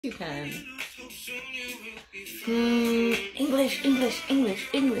You can. English, English, English,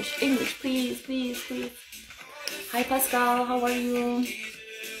 English, English, please, please, please. Hi Pascal, how are you?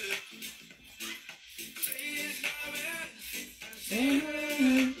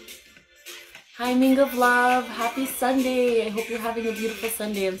 Hi Ming of Love, happy Sunday. I hope you're having a beautiful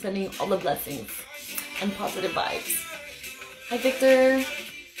Sunday. I'm sending all the blessings and positive vibes. Hi Victor.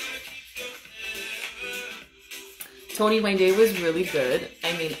 Tony, my day was really good.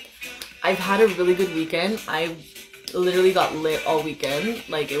 I mean, I've had a really good weekend. I literally got lit all weekend.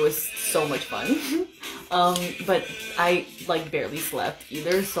 Like, it was so much fun. But I like barely slept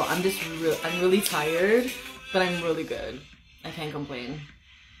either. So I'm really tired, but I'm really good. I can't complain.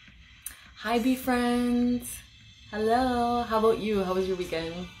 Hi, be friends. Hello. How about you? How was your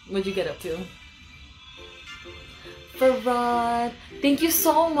weekend? What'd you get up to? Farad, thank you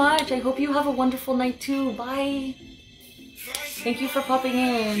so much. I hope you have a wonderful night too. Bye. Thank you for popping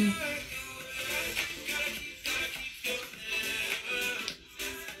in.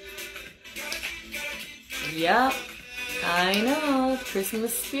 Yep, I know.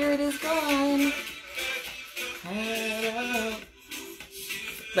 Christmas spirit is gone. Hello.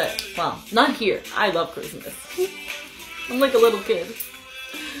 But, well, not here. I love Christmas. I'm like a little kid.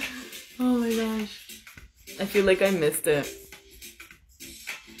 Oh my gosh. I feel like I missed it.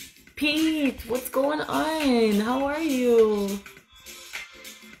 Pete, what's going on? How are you?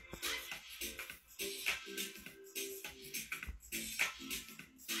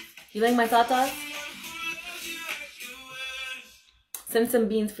 You like my tatas? Send some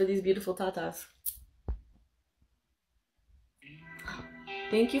beans for these beautiful tatas.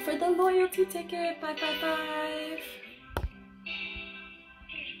 Thank you for the loyalty ticket. 555.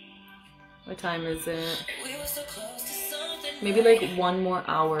 What time is it? Maybe like one more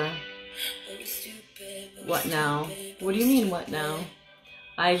hour. What now? What do you mean, what now?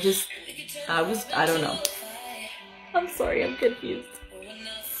 I don't know. I'm sorry, I'm confused.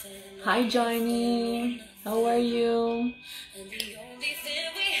 Hi, Johnny. How are you?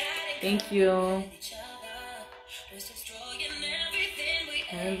 Thank you.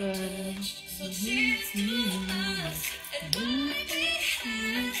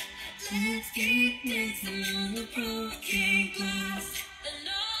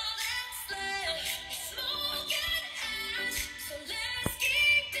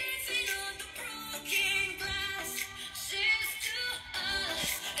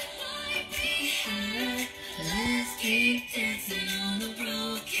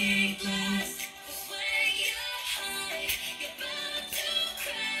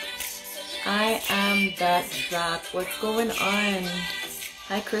 I am that track. What's going on?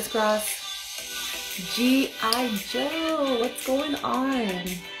 Hi, Crisscross. G.I. Joe. What's going on?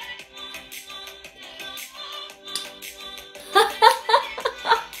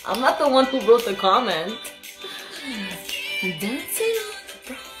 I'm not the one who wrote the comment. Dancing.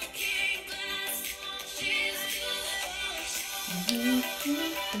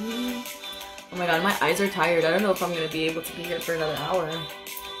 Oh my god, my eyes are tired. I don't know if I'm going to be able to be here for another hour.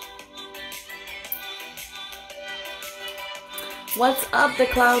 What's up, the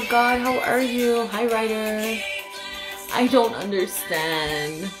Cloud God? How are you? Hi, Ryder. I don't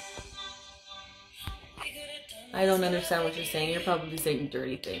understand. I don't understand what you're saying. You're probably saying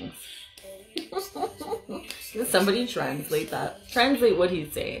dirty things. Can somebody translate that? Translate what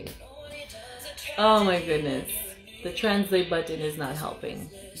he's saying. Oh my goodness. The translate button is not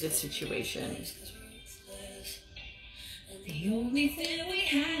helping this situation.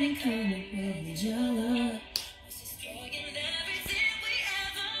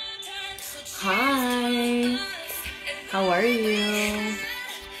 Hi, how are you?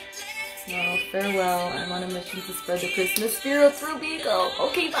 Well, farewell. I'm on a mission to spread the Christmas spirit through BIGO.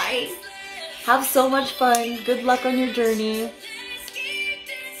 Okay, bye. Have so much fun. Good luck on your journey.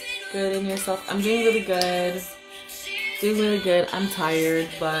 Good in yourself. I'm doing really good. Doing really good. I'm tired,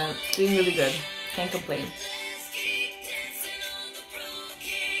 but doing really good. Can't complain.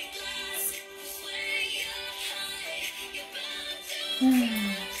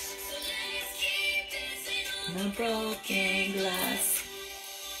 No broken glass.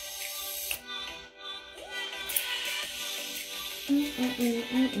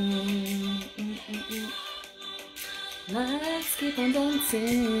 Let's keep on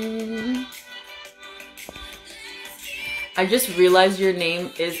dancing. I just realized your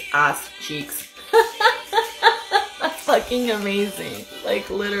name is Ass Cheeks. That's fucking amazing. Like,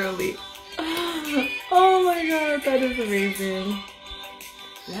 literally. Oh my god, that is amazing.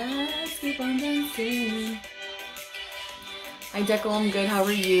 Let's keep on dancing. Hi Deco, I'm good. How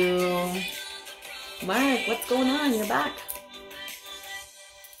are you? Mark, what's going on? You're back.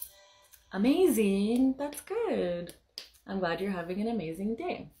 Amazing. That's good. I'm glad you're having an amazing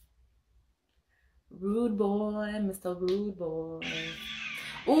day. Rude boy, Mr. Rude boy.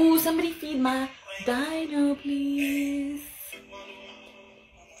 Oh, somebody feed my dino, please.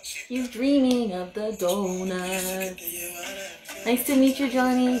 He's dreaming of the donuts. Nice to meet you,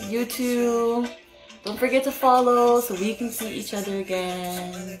 Johnny. You too. Don't forget to follow so we can see each other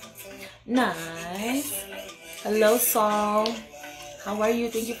again. Nice. Hello, Saul. How are you?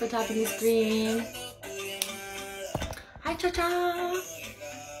 Thank you for tapping the screen. Hi, Cha-Cha.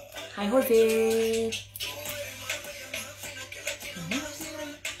 Hi, Jose.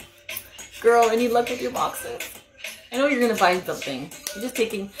 Girl, any luck with your boxes? I know you're gonna find something. You're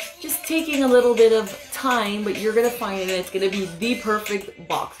just taking a little bit of time, but you're gonna find it and it's gonna be the perfect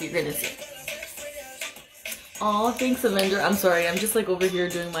box you're gonna see. Aw, thanks, Amanda. I'm sorry, I'm just like over here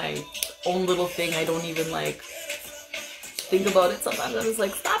doing my own little thing. I don't even like think about it sometimes. I'm just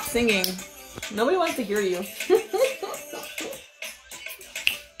like, stop singing. Nobody wants to hear you.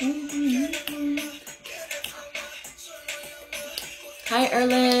 Hi,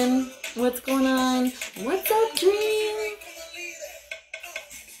 Erlyn. What's going on? What's up, Dream?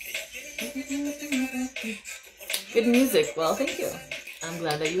 Good music. Well, thank you. I'm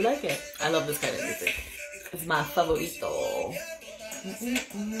glad that you like it. I love this kind of music. It's my favorito.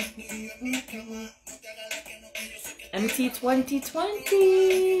 MT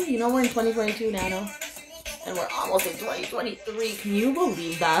 2020. You know we're in 2022 now, no? And we're almost in 2023. Can you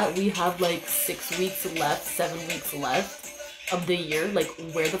believe that? We have like 6 weeks left, 7 weeks left of the year. Like,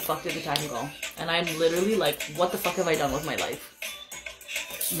 where the fuck did the time go? And I'm literally like, what the fuck have I done with my life?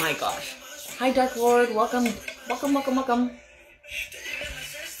 My gosh. Hi, Dark Lord. Welcome. Welcome, welcome, welcome.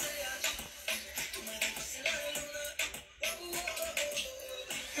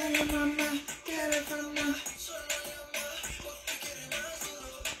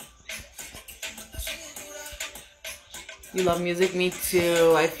 You love music? Me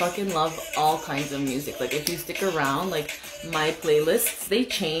too. I fucking love all kinds of music. Like, if you stick around, like, my playlists, they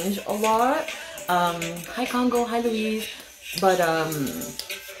change a lot. Hi Congo, hi Louise. But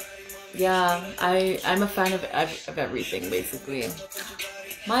yeah, I'm a fan of everything, basically.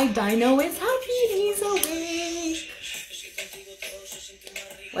 My dino is happy, he's awake.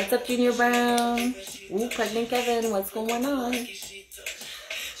 What's up, Junior Brown? Ooh, Pregnant Kevin, what's going on?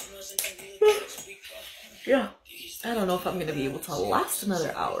 Yeah. I don't know if I'm gonna be able to last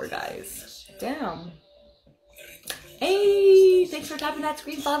another hour, guys. Damn. Hey, thanks for tapping that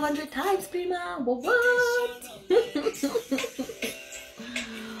screen 500 times, Prima. What?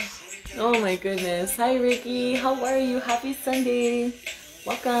 Oh my goodness. Hi, Ricky. How are you? Happy Sunday.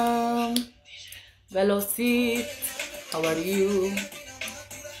 Welcome. Velocit. How are you?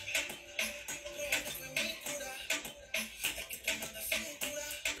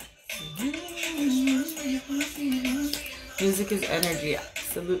 Music is energy.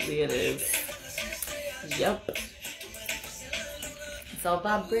 Absolutely it is. Yep. It's all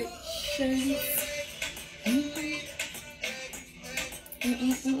vibrations.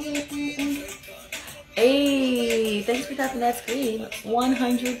 Hey, thanks for tapping that screen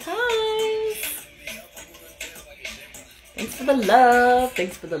 100 times. Thanks for the love.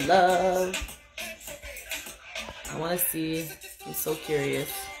 Thanks for the love. I want to see. I'm so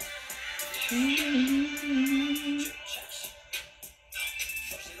curious.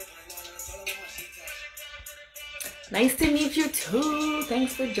 Nice to meet you too.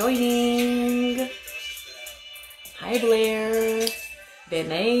 Thanks for joining. Hi, Blair.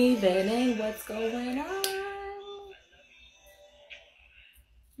 Bene, what's going on?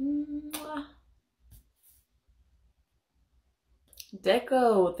 Mwah.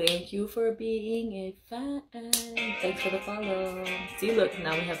 Deco, thank you for being a fan. Thanks for the follow. See, look,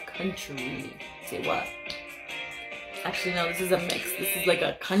 now we have country. Say what? Actually, no, this is a mix. This is like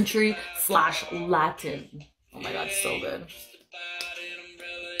a country / Latin. Oh my god, so good.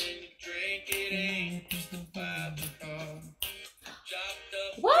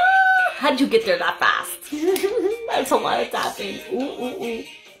 What? How'd you get there that fast? That's a lot of tapping. Ooh, ooh, ooh.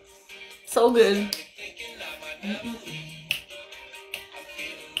 So good.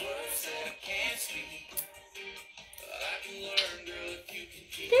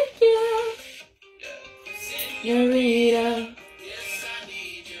 Thank you. Eureka.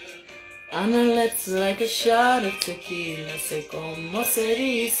 Ana, let's like a shot of tequila. Sé como se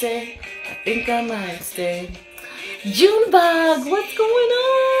dice. I think I might stay. Junebug, what's going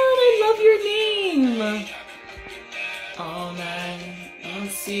on? I love your name. All night, I'll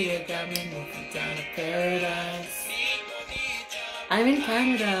see it. Got me moving down to paradise. I'm in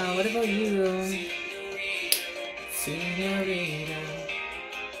Canada. What about you? Senorita.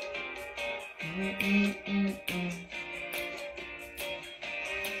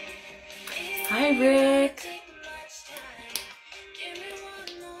 Hi, Rick.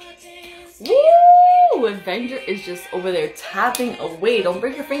 Woo! Avenger is just over there tapping away. Don't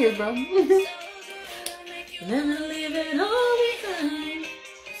break your fingers, bro. Then I leave it all behind.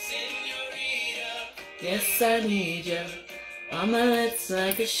 Yes, I need you. On my lips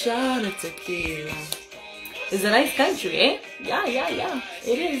like a shot of tequila. It's a nice country, eh? Yeah, yeah, yeah.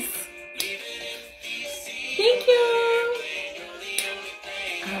 It is. Thank you.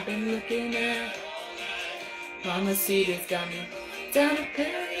 I've been looking at Mama Cedar's got me down to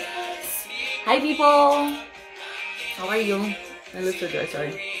paradise. Hi, people. How are you? My lips are dry,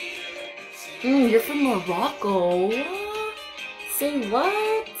 sorry. You're from Morocco. Say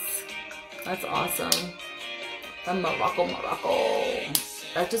what? That's awesome. From Morocco, Morocco.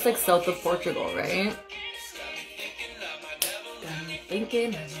 That's just like south of Portugal, right? Got me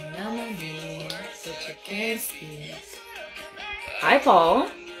thinking I'm on my knees, but you can't speak. Hi, Paul.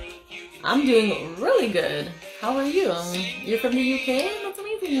 I'm doing really good. How are you? You're from the UK? That's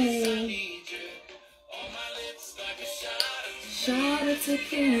amazing. Shot of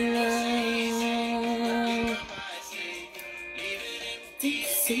tequila. Do you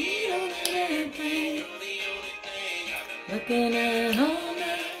see everything? Looking at home.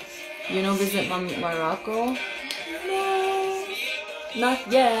 You know, visit Morocco? No,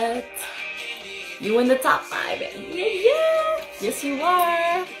 not yet. You in the top 5. Yeah. Yes, you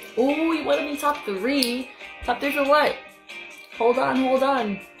are. Oh, you want to be top 3. Top 3 for what? Hold on, hold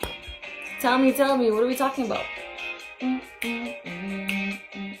on. Tell me, what are we talking about?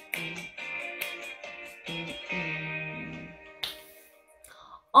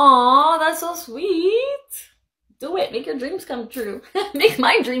 Aw, that's so sweet. Do it. Make your dreams come true. Make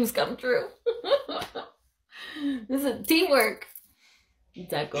my dreams come true. This is teamwork.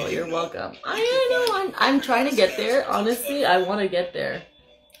 Deco, you're welcome. I know. I'm trying to get there. Honestly, I want to get there.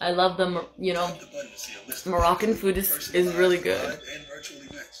 I love them. You know, Moroccan food is really good.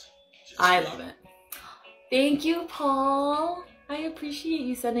 I love it. Thank you, Paul. I appreciate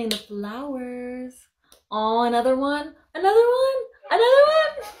you sending the flowers. Oh, another one. Another one. Another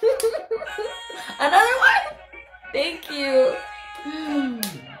one. Another one. Thank you.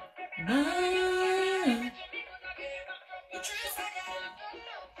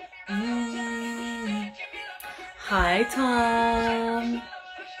 Hi, Tom.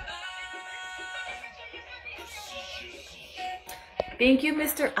 Thank you,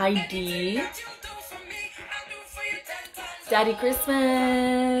 Mr. ID. Daddy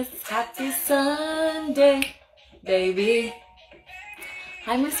Christmas. Happy Sunday, baby.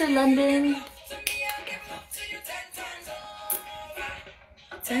 Hi, Mr. London.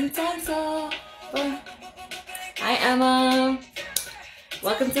 10 times over. Hi, Emma.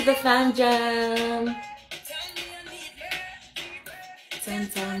 Welcome to the Fam Jam. 10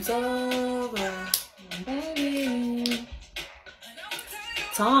 times over, baby.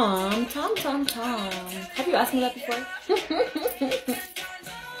 Tom. Have you asked me that before?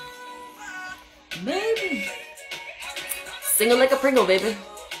 Baby. Single like a Pringle, baby.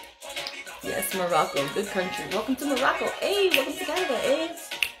 Yes, Morocco. Good country. Welcome to Morocco. Hey, welcome to Canada. Hey.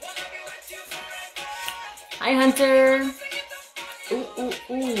 Hi, Hunter.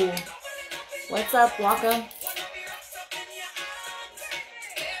 Ooh. What's up, Waka?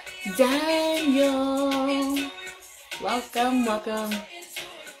 Daniel. Welcome.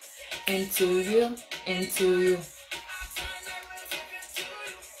 Into you.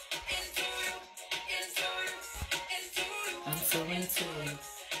 I'm so into it.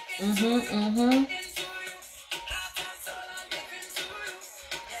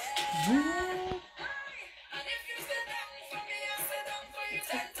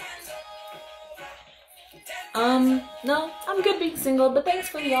 No, I'm good being single, but thanks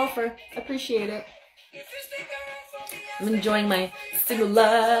for the offer. Appreciate it. I'm enjoying my single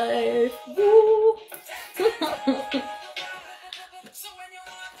life. Woo!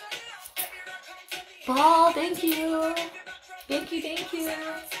 Paul, thank you. Thank you.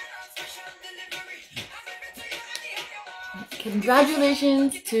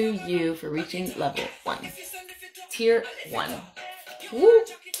 Congratulations to you for reaching level 1. Tier 1. Woo!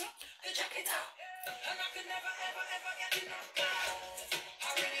 Check it out.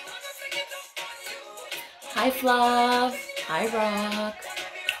 Hi, Fluff. Hi, Rock.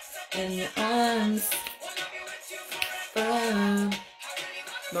 In your arms.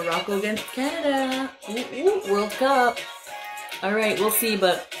 Morocco against Canada. Ooh, World Cup. All right, we'll see,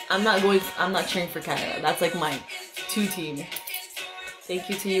 but I'm not cheering for Canada. That's like my 2 team. Thank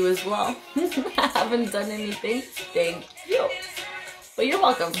you to you as well. I haven't done anything. Thank you. But you're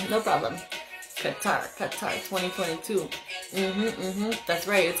welcome. No problem. Qatar 2022. That's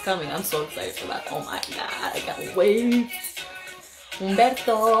right, it's coming. I'm so excited for that. Oh my god, I can't wait.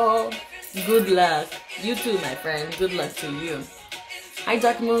 Humberto, good luck. You too, my friend. Good luck to you. Hi,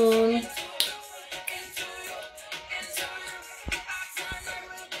 Dark Moon.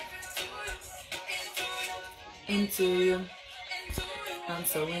 Into you. I'm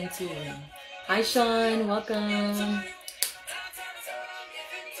so into you. Hi, Sean. Welcome.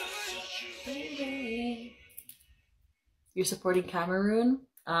 You're supporting Cameroon?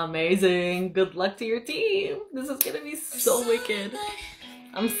 Amazing. Good luck to your team. This is gonna be so wicked.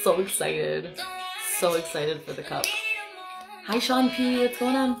 I'm so excited. So excited for the cup. Hi, Sean P. What's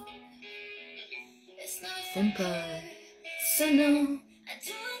going on? Simple.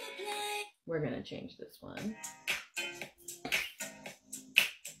 We're gonna change this one.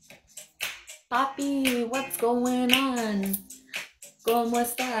 Papi, what's going on? ¿Cómo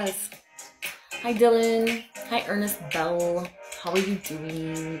estás? Hi, Dylan. Hi, Ernest Bell. How are you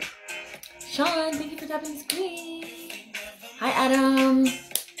doing? Sean, thank you for tapping the screen. Hi, Adam.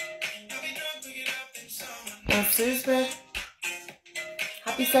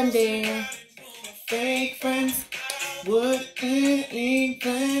 Happy Sunday. Fake friends wouldn't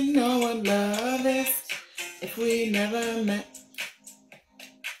even know what love is if we never met.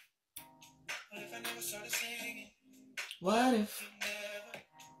 What if?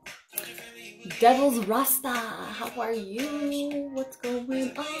 Devil's Rasta, how are you? What's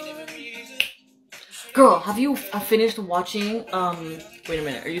going on? Girl, have you finished watching, wait a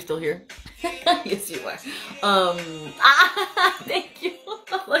minute, are you still here? Yes, you are. Thank you.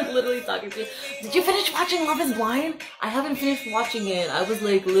 I'm like literally talking to you. Did you finish watching Love is Blind? I haven't finished watching it. I was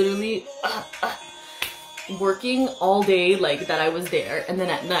like literally working all day, like that I was there, and then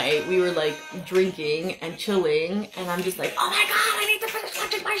at night we were like drinking and chilling, and I'm just like, oh my god, I need to finish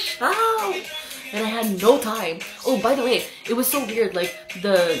watching my show, and I had no time. Oh, by the way, it was so weird, like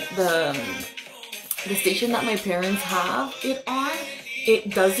the station that my parents have it on, it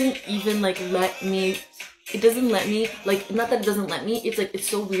doesn't even like let me, it doesn't let me, like, not that it doesn't let me, it's like, it's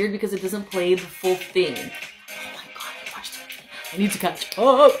so weird because it doesn't play the full thing. Oh my god, I watched it. I need to catch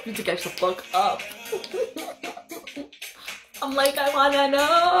up. I need to catch the fuck up. I'm like, I wanna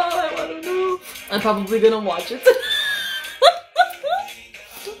know. I'm probably gonna watch it.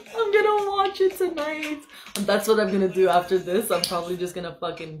 I'm gonna watch it tonight. And that's what I'm gonna do after this. I'm probably just gonna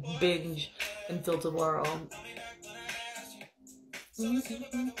fucking binge until tomorrow.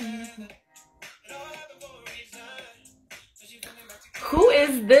 Who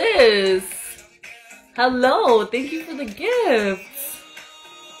is this? Hello, thank you for the gifts.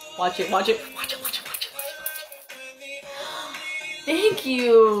 Watch it. Thank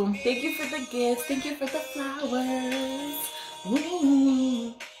you. Thank you for the gifts. Thank you for the flowers.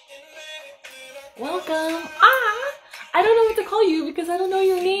 Ooh. Welcome. I don't know what to call you because I don't know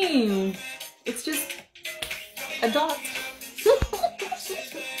your name. It's just a dot.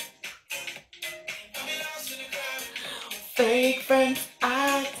 Fake friends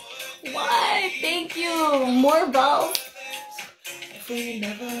act. What? Thank you. More bells. If we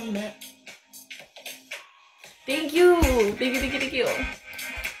never met. Thank you. Thank you.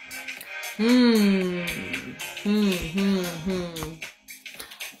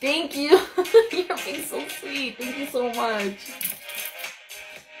 Thank you. You're being so sweet. Thank you so much.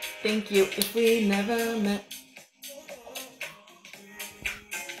 Thank you. If we never met.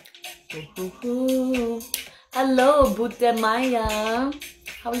 Hello, Butemaya.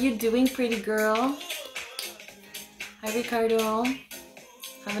 How are you doing, pretty girl? Hi, Ricardo.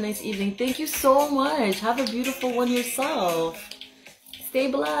 Have a nice evening. Thank you so much. Have a beautiful one yourself. Stay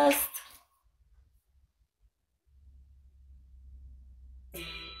blessed.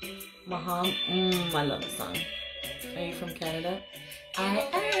 Maham. I love the song. Are you from Canada? I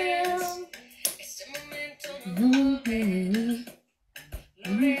am.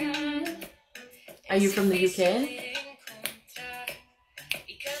 Are you from the UK?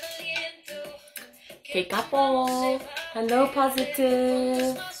 Okay, couple. Hello,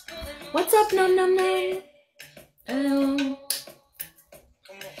 positive. What's up, num?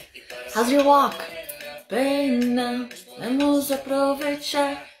 How's your walk? Pena, vamos a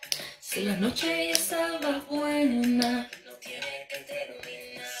aprovechar. Si la noche ya estaba buena.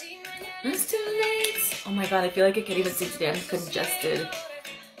 It's too late. Oh my god, I feel like I can't even sing today. I'm congested.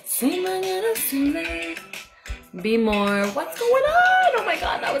 Si mañana's too late. Be more. What's going on? Oh my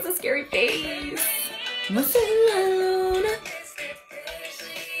god, that was a scary face. No sé la luna.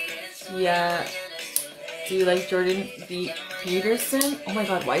 Yeah. Do you like Jordan B. Peterson? Oh my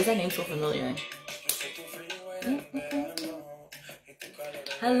god, why is that name so familiar?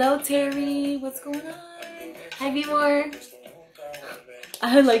 Hello, Terry. What's going on? Hi, Vimor.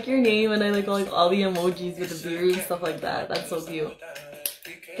 I like your name and I like all the emojis with the beard and stuff like that. That's so cute.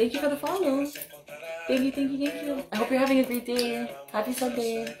 Thank you for the follow. Thank you, thank you, thank you. I hope you're having a great day. Happy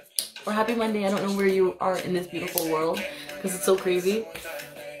Sunday. Or happy Monday. I don't know where you are in this beautiful world because it's so crazy.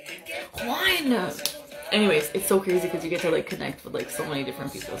 Juan! Anyways, it's so crazy because you get to like connect with like so many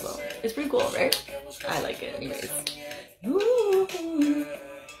different people, so it's pretty cool, right? I like it. Anyways. Ooh.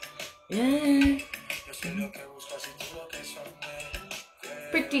 Yeah.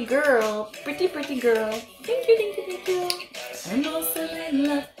 Pretty girl, pretty girl. Thank you, thank you, thank you. Vamos a ver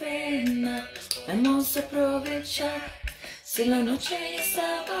la pena, vamos a aprovechar. Si la noche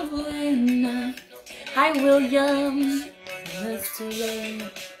estaba buena. Hi, William. Let's do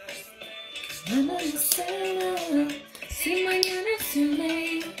it. Si mañana es too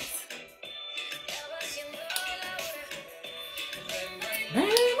late.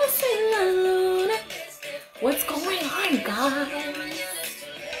 Vemos en la luna. What's going on, guys?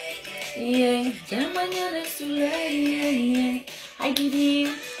 Yeah, ya mañana es too late. Hi,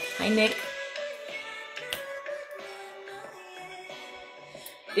 Didi. Hi, Nick.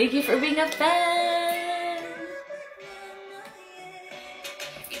 Thank you for being a fan.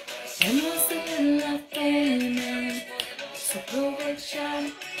 Vamos a ver la pena.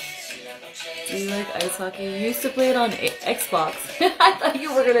 Aprovechar. Do you like ice hockey? You used to play it on Xbox. I thought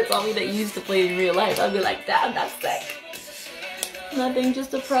you were gonna tell me that you used to play it in real life. I'd be like, damn, that's sick. Nothing, just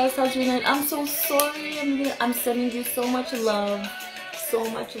depressed. How's your night? I'm so sorry. I'm sending you so much love. So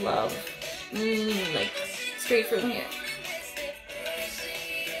much love. Like, straight from here.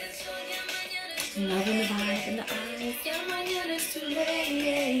 Love in the vibe in the eyes.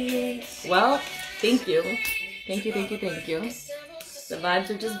 Well, thank you. Thank you, thank you, thank you. The vibes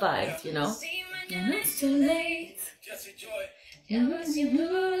are just vibes, you know? And it's too late. You're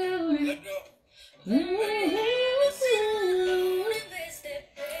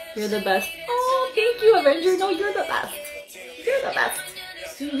the best. Oh, thank you, Avenger. No, you're the best. You're the best.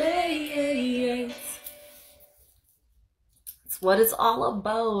 Too late. It's what it's all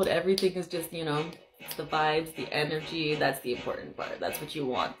about. Everything is just, you know, it's the vibes, the energy. That's the important part. That's what you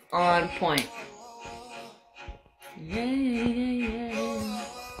want. On point. Yeah.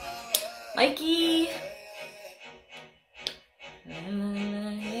 Mikey.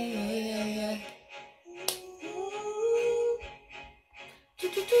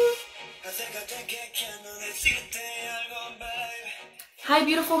 Hi,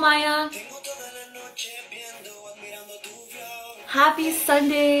 beautiful Maya. Happy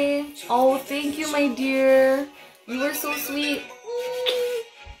Sunday. Oh, thank you, my dear. You were so sweet.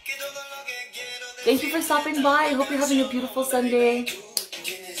 Thank you for stopping by. I hope you're having a beautiful Sunday.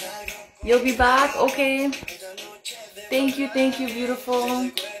 You'll be back? Okay. Thank you,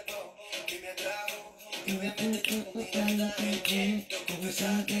 beautiful.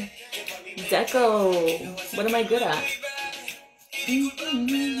 Deco. What am I good at?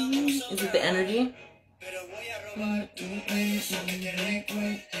 Is it the energy?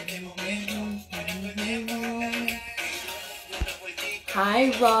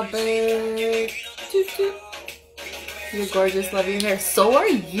 Hi, Robert. Toot toot. You're gorgeous. Love your hair. So are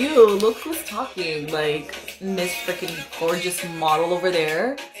you. Look who's talking. Like, Miss freaking gorgeous model over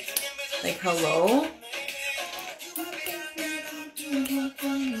there. Like, hello.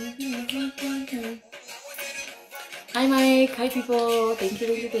 Hi, Mike. Hi, people. Thank you,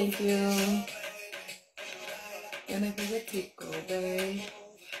 thank you, thank you. And I forget to go back.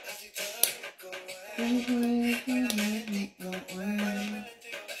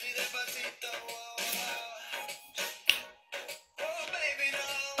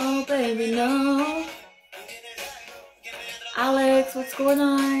 Oh, baby, no. Alex, what's going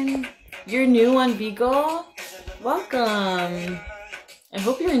on? You're new on BIGO? Welcome. I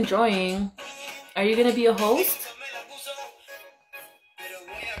hope you're enjoying. Are you gonna be a host?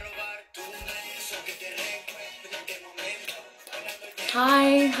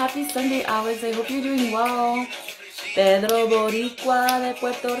 Hi, happy Sunday, Alex. I hope you're doing well. Pedro Boricua de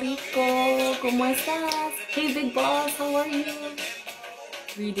Puerto Rico, ¿cómo estás? Hey, big boss, how are you?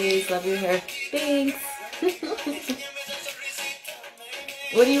 3 days, love your hair. Thanks.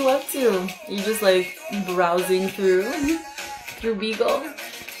 What are you up to? You just like browsing through BIGO?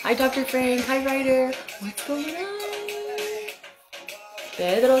 Hi, Dr. Frank. Hi, Ryder. What's going on?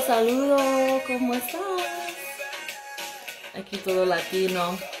 Pedro, saludo. ¿Cómo estás? Aquí todo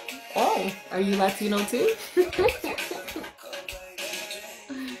Latino. Oh, are you Latino too?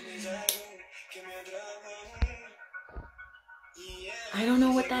 I don't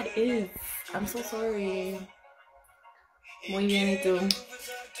know what that is. I'm so sorry. Muy bien, ¿y tú?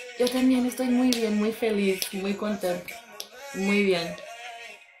 Yo también estoy muy bien, muy feliz, muy contenta. Muy bien.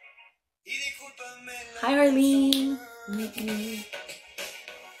 Hi, Arlene.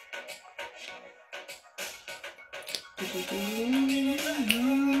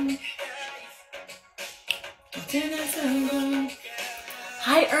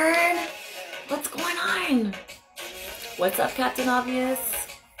 Hi, Ern. What's going on? What's up, Captain Obvious?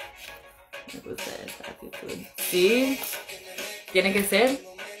 Me gusta esta actitud. Sí, tiene que ser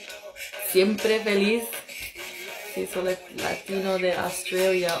siempre feliz. Sí, soy Latino de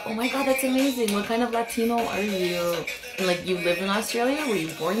Australia. Oh my god, that's amazing. What kind of Latino are you? And like, you live in Australia? Were you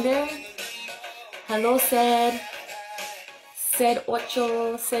born there? Hello, Sed. Sed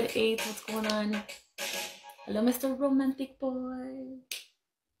 8, Sed 8. What's going on? Hello, Mr. Romantic Boy.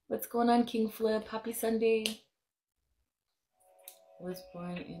 What's going on, King Flip? Happy Sunday. Was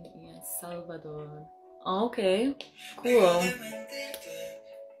born in El Salvador. Oh, okay, cool.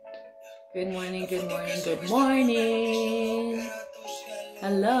 Good morning, good morning, good morning.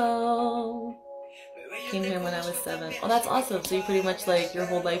 Hello. Came here when I was 7. Oh, that's awesome. So you pretty much like your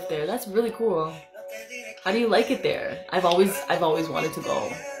whole life there. That's really cool. How do you like it there? I've always wanted to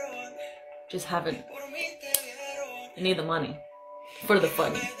go. Just haven't. I need the money for the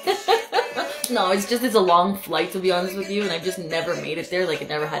funny. No, it's a long flight, to be honest with you, and I just never made it there. Like, I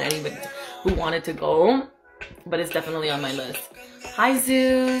never had anybody who wanted to go, but it's definitely on my list. Hi,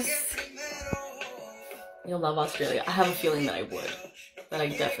 Zeus. You'll love Australia. I have a feeling that I would. That I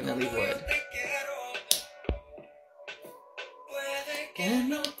definitely would.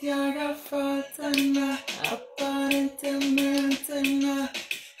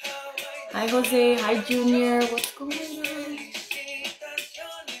 Hi, Jose. Hi, Junior. What's going on?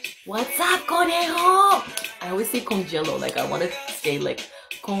 What's up, conejo? I always say congelo. Like, I want to say, like,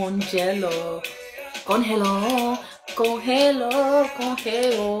 congelo. Congelo. Congelo.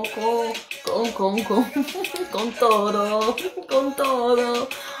 Congelo. Con todo. Con todo.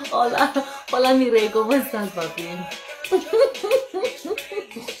 Hola. Hola, mi rey. ¿Cómo estás, papi?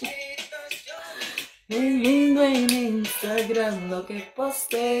 Muy lindo en Instagram lo que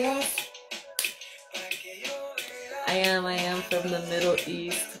posteas. I am from the Middle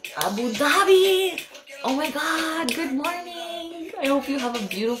East. Abu Dhabi! Oh my god, good morning! I hope you have a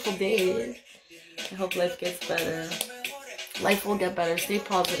beautiful day. I hope life gets better. Life will get better. Stay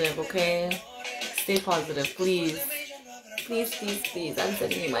positive, okay? Stay positive, please. Please, please, please. I'm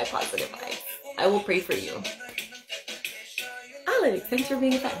sending you my positive vibes. I will pray for you. Alex, thanks for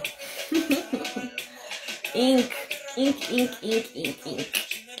being a fan. Ink.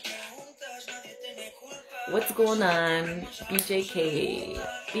 What's going on? BJK.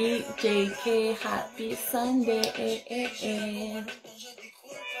 BJK, happy Sunday.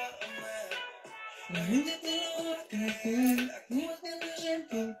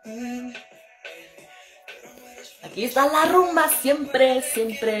 Aquí está la rumba siempre,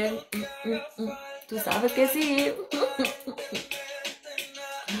 siempre. Tú sabes que sí.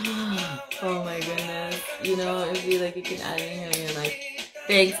 Oh my goodness. You know, it'd be like you can add in here and you're like,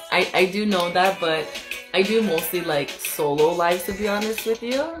 thanks. I do know that, but I do mostly like solo lives, to be honest with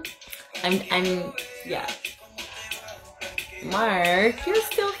you. Yeah. Mark, you're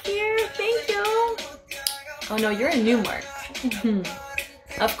still here. Thank you. Oh no, you're a new Mark.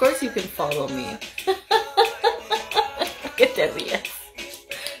 Of course you can follow me. Get that, yes.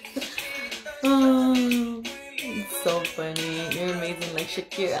 Oh, it's so funny. You're amazing, like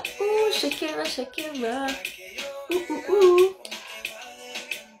Shakira. Ooh, Shakira, Shakira. Ooh, ooh, ooh.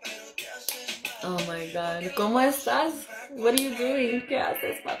 Oh my god. ¿Cómo estás? What are you doing? ¿Qué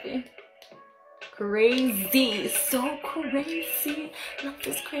haces, papi? Crazy. So crazy. Love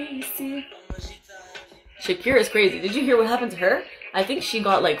is crazy. Shakira's crazy. Did you hear what happened to her? I think she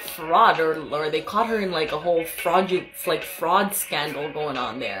got like fraud or they caught her in like a whole fraud scandal going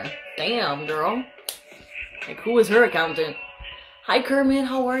on there. Damn, girl. Like, who is her accountant? Hi, Kermit.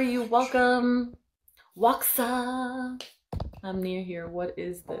 How are you? Welcome. Waksa. I'm near here. What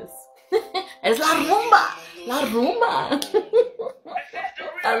is this? Es la rumba. La rumba.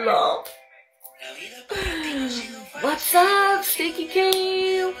 Hello. What's up, Sticky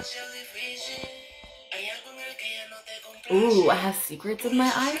Kale? Ooh, I have secrets in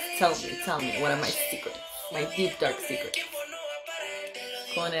my eyes? Tell me, what are my secrets? My deep, dark secrets.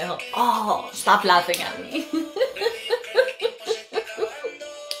 Conejo. Oh, stop laughing at me.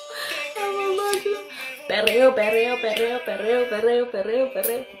 Perreo, perreo, perreo, perreo, perreo, perreo,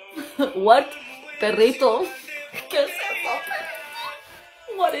 perreo. What? Perrito? ¿Qué es eso?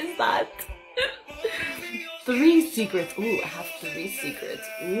 What is that? 3 secrets. Ooh, I have 3 secrets.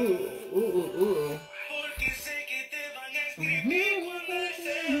 Ooh.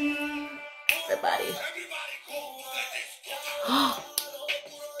 Everybody.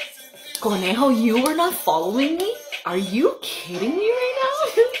 Conejo, you were not following me? Are you kidding me right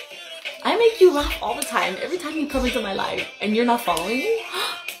now? I make you laugh all the time, every time you come into my life, and you're not following me?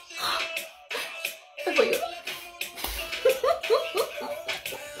 Look at you.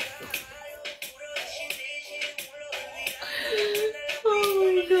 Oh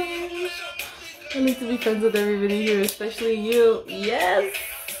my gosh. I like to be friends with everybody here, especially you. Yes!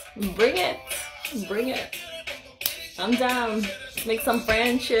 Bring it. Bring it. I'm down. Make some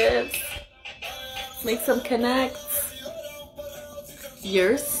friendships. Make some connects.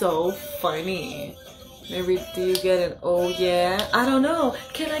 You're so funny. Maybe do you get an oh yeah? I don't know.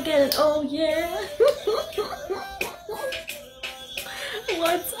 Can I get an oh yeah?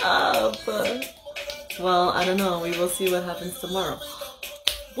 What's up? Well, I don't know. We will see what happens tomorrow.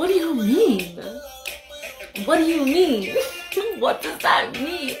 What do you mean? What do you mean? What does that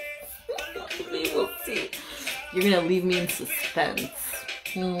mean? We will see. You're gonna leave me in suspense.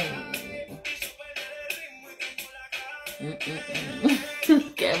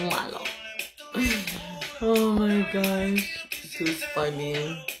 Qué malo. Oh my gosh. Too funny.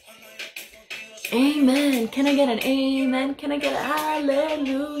 Amen. Can I get an amen? Can I get a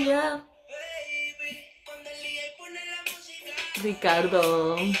hallelujah?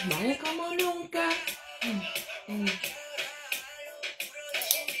 Ricardo. Vaya como nunca.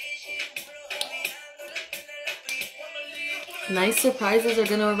 Nice surprises are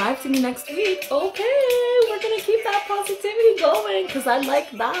gonna arrive to me next week. Okay, we're gonna keep that positivity going because I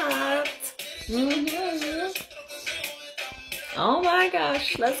like that. Oh my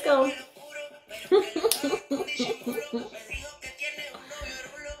gosh, let's go.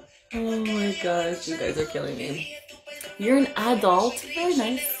 Oh my gosh, you guys are killing me. You're an adult. Very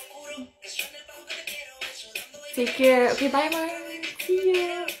nice. Take care. Okay, bye, Mark. See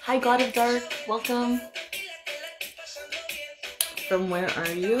you. Hi, God of Dark. Welcome. From where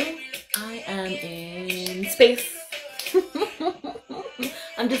are you? I am in space.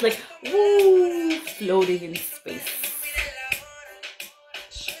 I'm just like, woo, floating in space.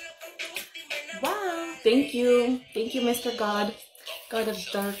 Wow. Thank you. Thank you, Mr. God. God of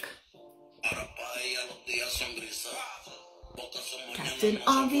Dark. Captain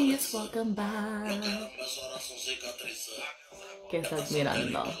Obvious, welcome back. ¿Qué estás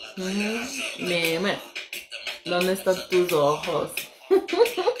mirando? Dime, ¿dónde están tus ojos?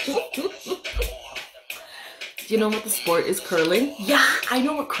 Do you know what the sport is, curling? Yeah, I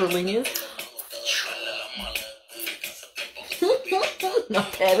know what curling is. No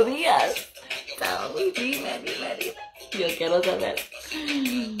te rías. Dime. Yo quiero saber.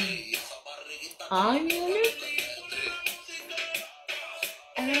 Ay, mira.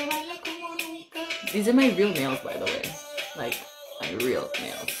 These are my real nails, by the way. Like, my real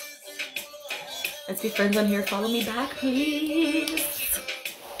nails. Let's be friends on here. Follow me back, please.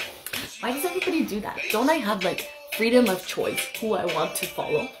 Why does everybody do that? Don't I have, like, freedom of choice who I want to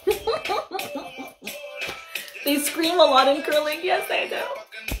follow? They scream a lot in curling. Yes, I do.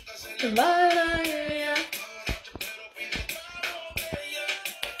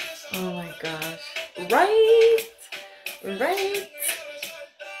 Oh my gosh. Right.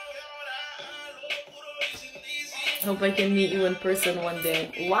 Hope I can meet you in person one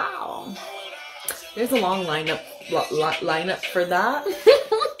day. Wow. There's a long lineup for that.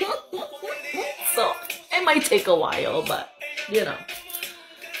 So it might take a while, but you know,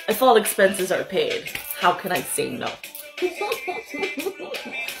 if all expenses are paid, how can I say no?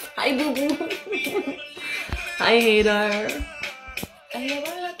 Hi, boo boo. Hi, hater.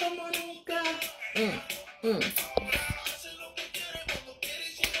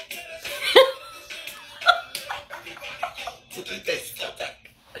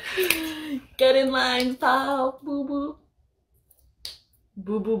 Get in line, pal. Boo boo.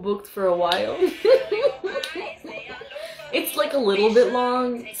 Boo boo booked for a while. It's like a little bit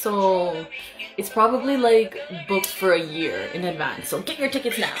long, so it's probably like booked for a year in advance. So get your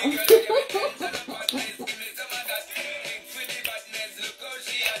tickets now.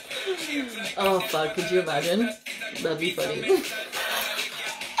 Oh fuck, could you imagine? That'd be funny.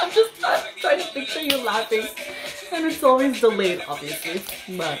 I'm trying to picture you laughing, and it's always delayed, obviously.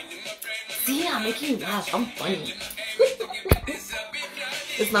 But see, I'm making you laugh. I'm funny.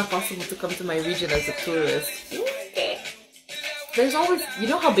 It's not possible to come to my region as a tourist. Okay. There's always, you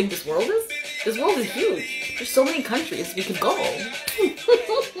know how big this world is? This world is huge. There's so many countries we could go.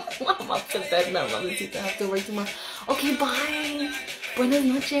 I'm up to bed now. I'm going to have to work tomorrow. Okay, bye. Buenas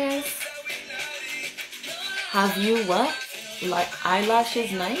noches. Have you what? Like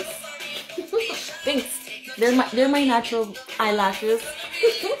eyelashes nice? Thanks. They're my natural eyelashes.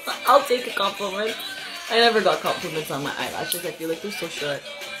 I'll take a compliment. I never got compliments on my eyelashes. I feel like they're so short.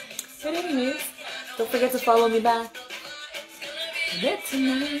 But anyways, don't forget to follow me back.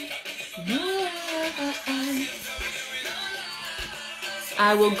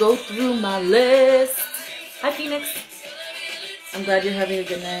 I will go through my list. Hi, Phoenix. I'm glad you're having a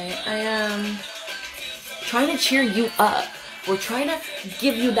good night. I am trying to cheer you up. We're trying to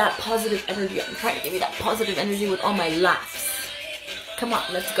give you that positive energy. I'm trying to give you that positive energy with all my laughs. Come on,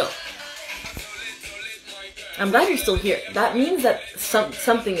 let's go. I'm glad you're still here. That means that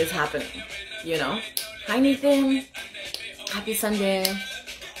something is happening, you know? Hi, Nathan. Happy Sunday.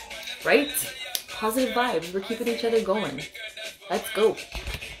 Right? Positive vibes. We're keeping each other going. Let's go.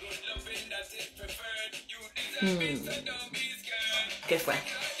 Guess what?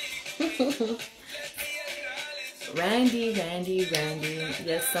 Randy.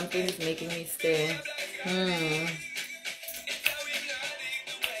 Yes, something is making me stay.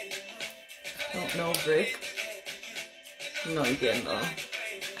 Oh, no, Brick. No entiendo.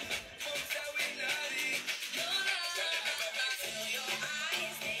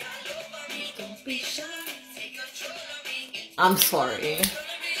 I'm sorry.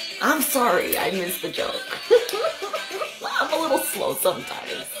 I missed the joke. I'm a little slow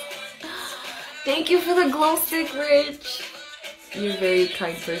sometimes. Thank you for the glow stick, Rich. You're a very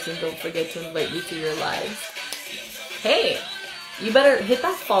kind person. Don't forget to invite me to your lives. Hey, you better hit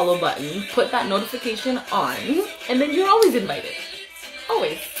that follow button, put that notification on, and then you're always invited.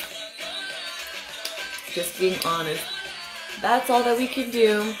 Always. Just being honest. That's all that we can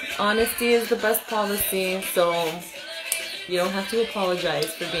do. Honesty is the best policy, so you don't have to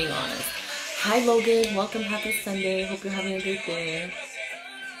apologize for being honest. Hi, Logan. Welcome. Happy Sunday. Hope you're having a great day.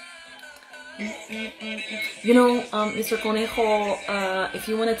 You know, Mr. Conejo, if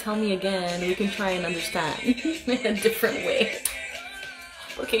you want to tell me again, we can try and understand in a different way.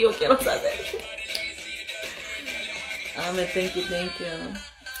 Porque yo quiero saber. Thank you.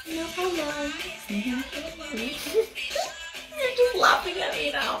 No problem. You're just laughing at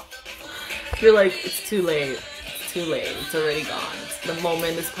me now. You're like, it's too late. It's too late. It's already gone. The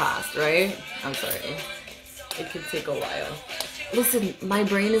moment is past, right? I'm sorry. It can take a while. Listen, my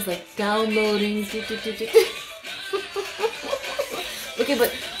brain is like downloading. Okay,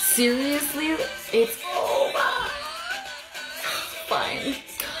 but seriously, it's over. Fine.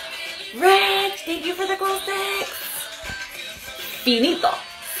 Rich, thank you for the glow sticks. Finito.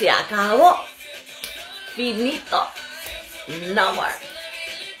 Se acabó. Finito. No more.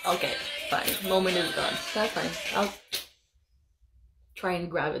 Okay, fine. Moment is gone. That's fine. I'll try and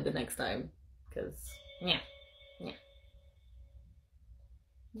grab it the next time. Because, yeah.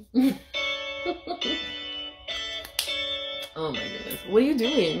 Oh my goodness. What are you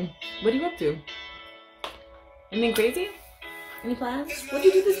doing? What are you up to? Anything crazy? Any plans? What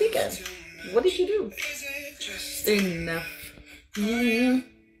did you do this weekend? What did you do? Enough.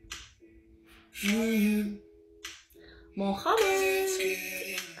 Mohammed.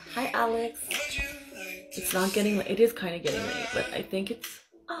 Hi, Alex. It's not getting late. It is kind of getting late, but I think it's...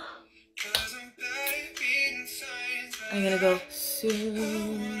 I'm gonna go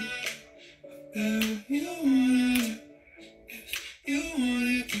soon.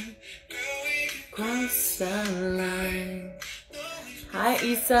 Cross the line. Hi,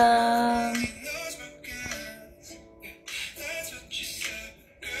 Isa.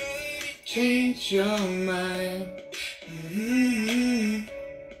 Change your mind.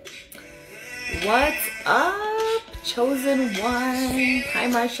 What's up, chosen one? Hi,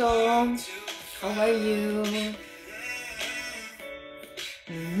 Marshall. How are you?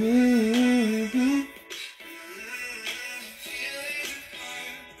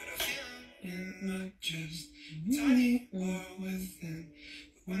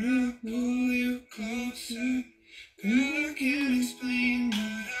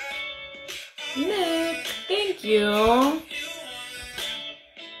 Nick, thank you.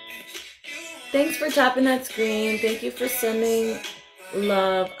 Thanks for tapping that screen. Thank you for sending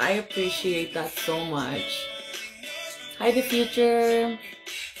love. I appreciate that so much. Hi, The Future.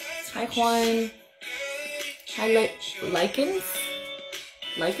 Hi, Juan. Hi, Likens?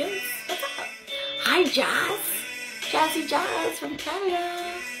 Likens? What's up? Hi, Jazz. Jazzy Jazz from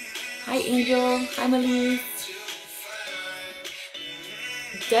Canada. Hi, Angel. Hi, Melise.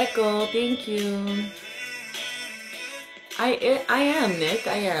 Deco, thank you. I am, Nick.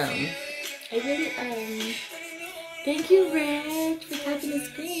 I am. I really am. Thank you, Rich, for tapping the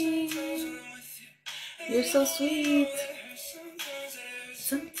screen. You're so sweet.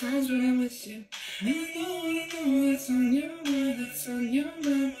 Sometimes when I'm with you, it's on your mind, it's on your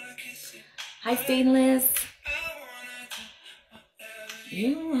mind. Hi, Stainless.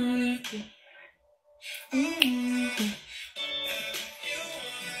 You want to.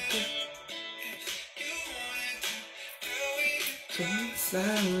 Just a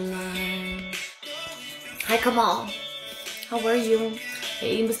line. Hi, Kamal. How are you?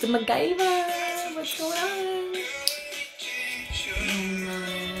 Hey, Mr. MacGyver. What's going on?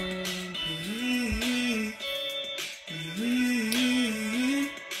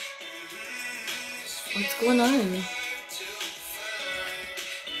 What's going on?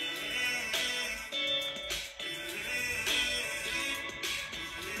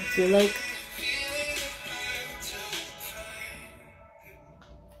 I feel like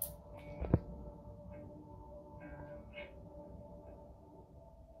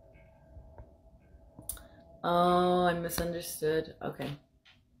oh, I misunderstood. Okay.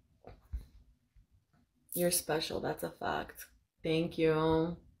 You're special, that's a fact. Thank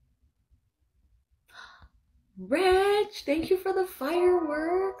you. Reg, thank you for the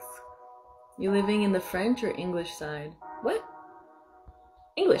fireworks. You living in the French or English side? What?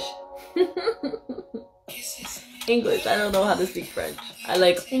 English. English. I don't know how to speak French. I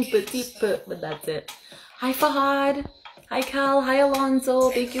like un petit peu, but that's it. Hi Fahad. Hi Cal. Hi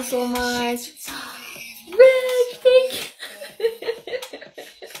Alonso. Thank you so much. Reg, thank you.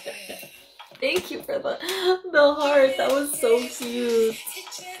 Thank you for the heart. That was so cute.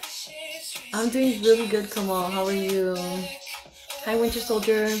 I'm doing really good, Kamal. How are you? Hi, Winter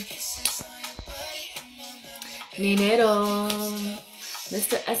Soldier. Ninero.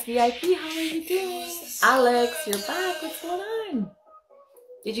 Mr. SVIP, how are you doing? Alex, you're back. What's going on?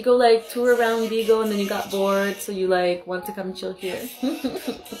 Did you go like tour around Bigo and then you got bored, so you like want to come chill here?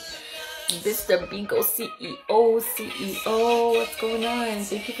 Mr. Bigo CEO, what's going on?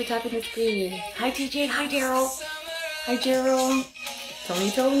 Thank you for tapping the screen. Hi TJ, hi Daryl. Hi Daryl.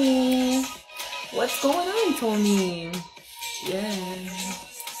 Tony. What's going on, Tony? Yeah.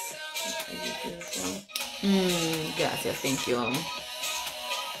 Gracias, thank you.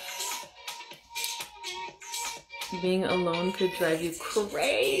 Being alone could drive you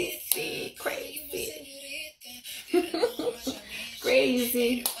crazy. Crazy.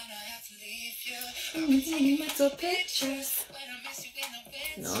 Pictures.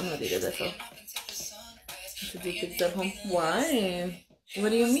 No digas eso. To do things at home. Why? What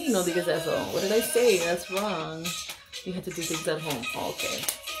do you mean, no digas eso? What did I say? That's wrong. You had to do things at home. Oh, okay.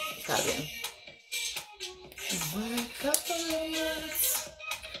 Está bien.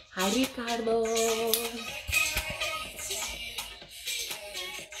 Hi, Ricardo.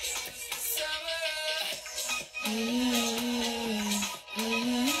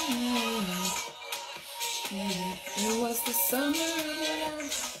 It was the summer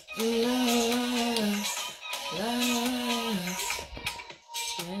of love.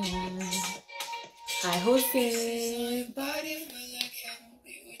 Hi, Jose.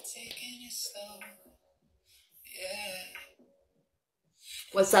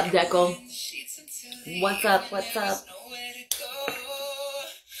 What's up, Deco? What's up?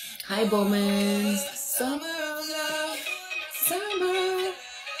 Hi, Bowman. Summer of love, summer,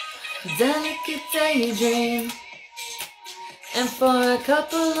 delicate daydream. And for a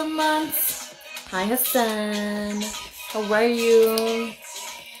couple of months, hi, Hassan. How are you?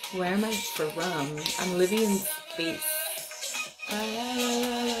 Where am I from? I'm living in space.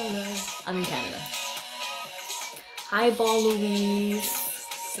 I'm in Canada. Hi, Ball Louise.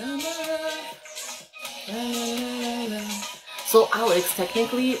 So, Alex,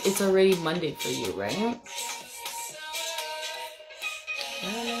 technically, it's already Monday for you, right?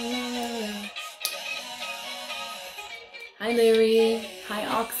 Hi, Larry. Hi,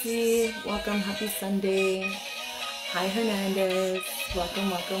 Oxy. Welcome. Happy Sunday. Hi, Hernandez.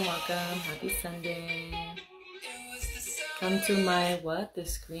 Welcome. Happy Sunday. Come to my, what? The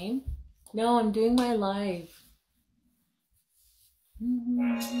screen? No, I'm doing my live.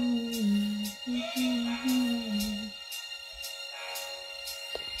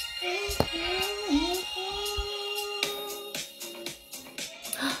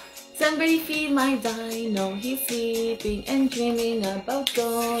 Somebody feed my dino. He's sleeping and dreaming about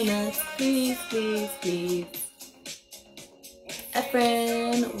donuts. Please, please, please.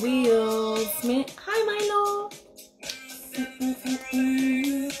 Efren, Wheels, Smith. Hi, Milo.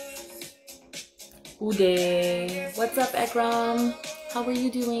 Uday. What's up, Ekram? How are you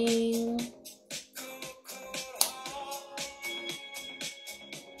doing?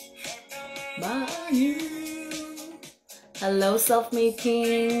 Bye. Hello, Self-Made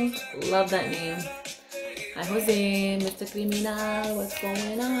King. Love that name. Hi, Jose. Mr. Criminal. What's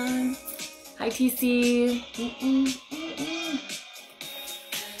going on? Hi, TC.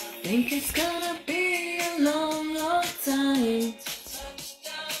 Think it's gonna be a long, long time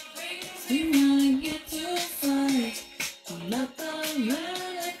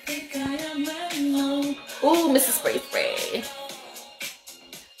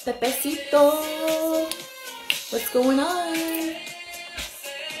Alberto. What's going on?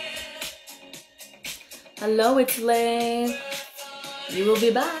 Hello, it's Lay. You will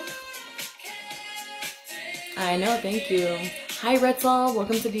be back. I know, thank you. Hi, Retzel.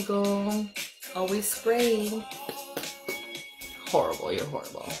 Welcome to Bigo. Always spray. Horrible, you're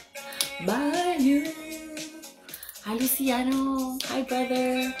horrible. Bye, you. Hi, Luciano. Hi,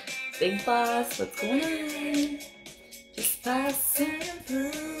 brother. Big boss. What's going on? Just passing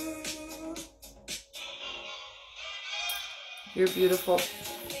through. You're beautiful.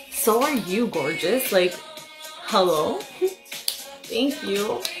 So are you, gorgeous. Like, hello? Thank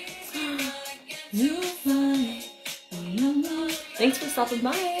you. Thanks for stopping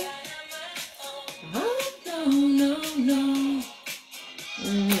by. Oh, no.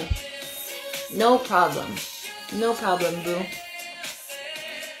 No problem. No problem, boo.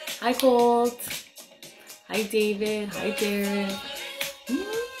 Hi, Colt. Hi, David. Hi, Derek.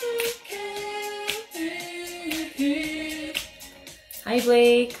 Hi,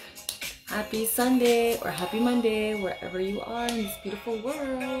 Blake. Happy Sunday or happy Monday, wherever you are in this beautiful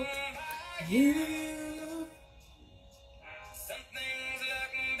world.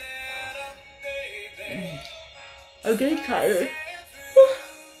 I'm getting tired.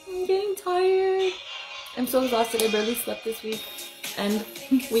 I'm getting tired. I'm so exhausted. I barely slept this week and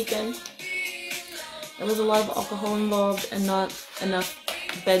weekend. There was a lot of alcohol involved and not enough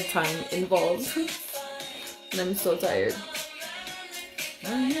bedtime involved. And I'm so tired.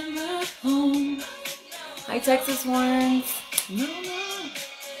 I am at home. Hi, Texas Horns. No.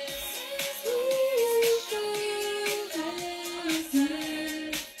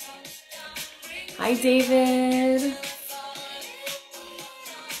 Hi, David.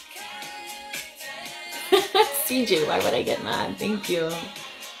 CJ, why would I get mad? Thank you.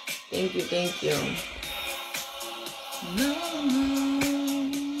 Thank you. No.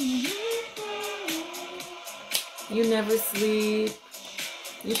 You never sleep.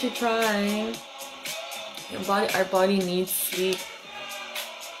 You should try. Our body needs sleep.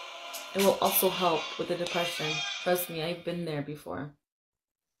 It will also help with the depression. Trust me, I've been there before.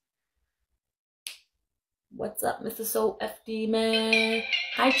 What's up, Mr. So FD man?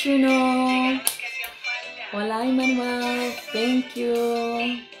 Hi, Chuno. Hola, Emmanuel. Thank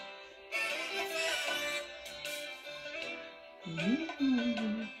you.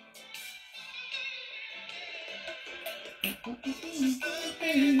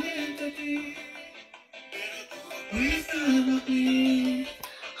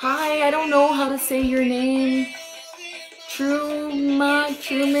 Hi, I don't know how to say your name. Truman,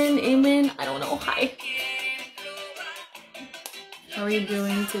 Amen. I don't know. Hi. How are you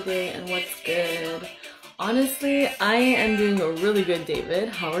doing today and what's good? Honestly, I am doing a really good, David.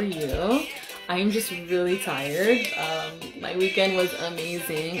 How are you? I'm just really tired. My weekend was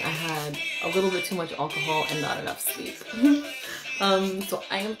amazing. I had a little bit too much alcohol and not enough sleep. So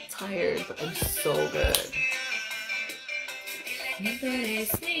I am tired, but I'm so good.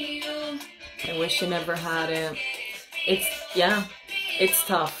 I wish you never had it. It's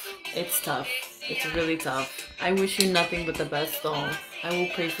tough. It's tough. It's really tough. I wish you nothing but the best though. I will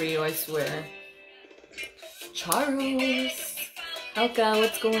pray for you, I swear. Charles. Elka,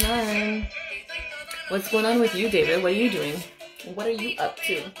 what's going on? What's going on with you, David? What are you doing? What are you up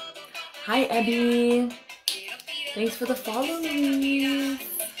to? Hi, Abby. Thanks for the follow me.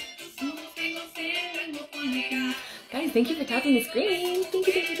 Guys, thank you for tapping the screen. Thank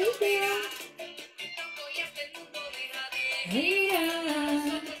you. Hey,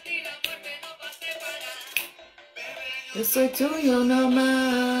 yo soy tuyo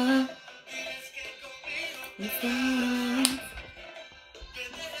nomás.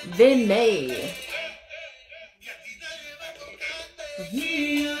 Vinay.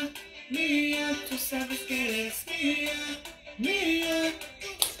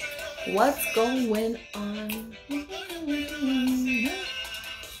 What's going on?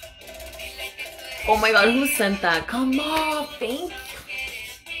 Oh my god, who sent that? Come on, thank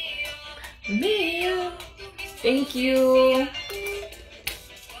you. Mia. Thank you.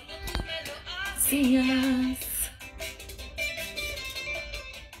 See us.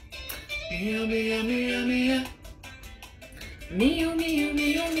 Mia. Mio.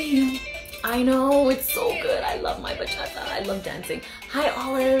 I know, it's so good. I love my bachata. I love dancing. Hi,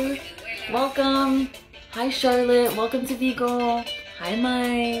 Olive. Welcome. Hi, Charlotte. Welcome to Bigo. Hi,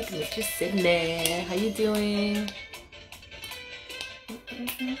 Mike. Mr. Sydney. How you doing?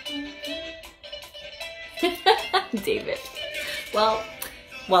 David. Well,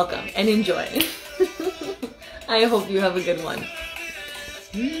 welcome and enjoy. I hope you have a good one.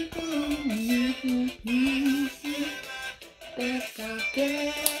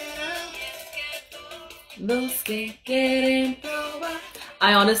 Los que quieren probar.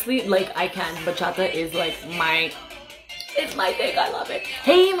 I honestly, like, I can't. Bachata is like it's my thing. I love it.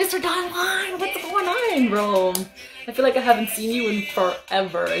 Hey, Mr. Don Juan, what's going on, bro? I feel like I haven't seen you in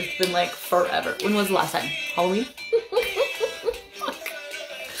forever. It's been like forever. When was the last time? Halloween?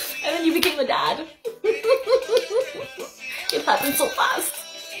 And then you became a dad. It happened so fast.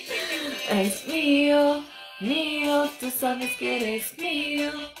 Es mío, mío, tú sabes que eres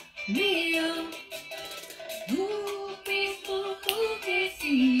mío, mío.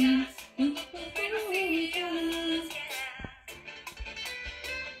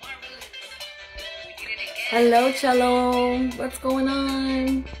 Hello, Cello. What's going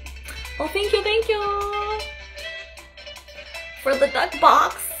on? Oh, thank you for the duck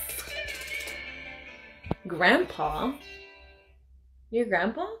box. Grandpa? Your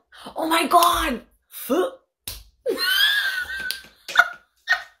grandpa? Oh my god!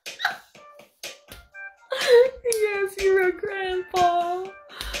 Yes, you're a grandpa.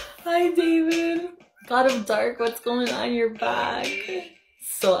 Hi, David. God of Dark, what's going on? You're back.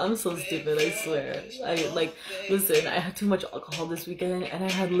 So I'm so stupid, I swear. Listen, I had too much alcohol this weekend and I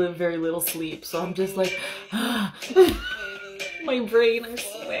had very little sleep. So I'm just like, my brain, I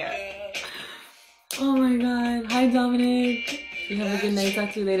swear. Oh my god. Hi, Dominic. You have a good night.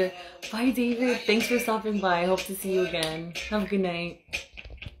 Talk to you later. Bye, David. Thanks for stopping by. I hope to see you again. Have a good night.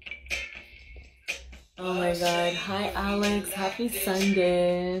 Oh my god. Hi, Alex. Happy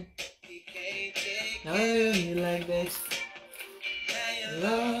Sunday. How are you like this?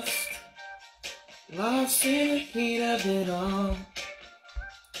 Lost in the heat of it all.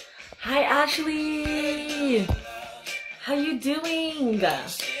 Hi, Ashley. How you doing? Heat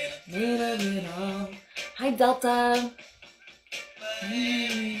of it all. Hi, Delta.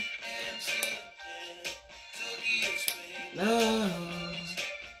 No.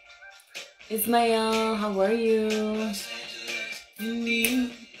 Ismael, how are you?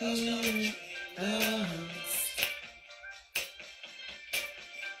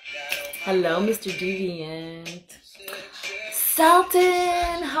 Hello, Mr. Deviant.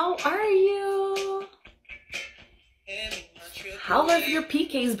 Salton, how are you? How have your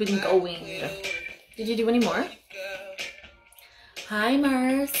PKs been going? Did you do any more? Hi,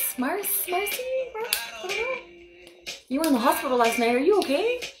 Marcy? You were in the hospital last night. Are you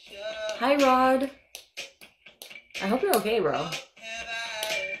okay? Hi, Rod. I hope you're okay, bro.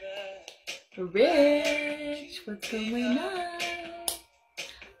 Rich, what's going on?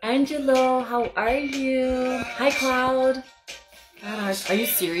 Angelo, how are you? Hi, Cloud. Are you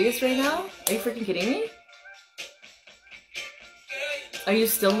serious right now? Are you freaking kidding me? Are you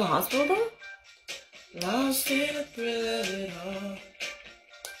still in the hospital though? Lost in the thrill of it all.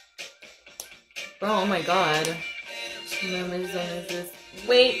 Bro, oh my god.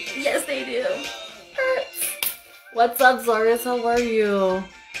 Wait, yes they do. What's up, Zoris? How are you?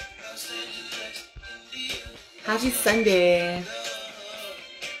 Happy Sunday.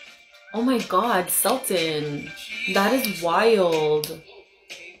 Oh my god, Sultan. That is wild.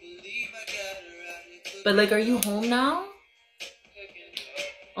 But like, are you home now?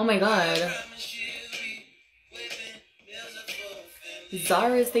 Oh my god.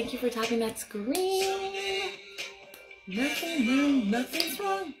 Zaris, thank you for tapping that screen. Nothing wrong, nothing's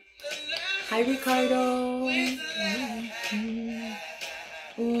wrong. Hi, Ricardo.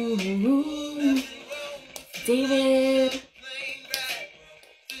 Ooh. David.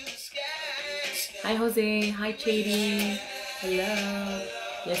 Hi, Jose. Hi, Chady. Hello.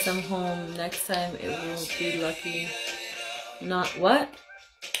 Yes, I'm home. Next time it will be lucky. Not what?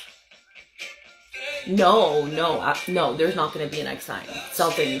 No, there's not going to be a next time.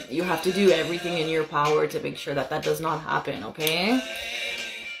 Sultan, you have to do everything in your power to make sure that that does not happen, okay?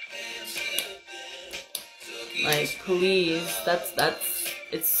 Like, please, that's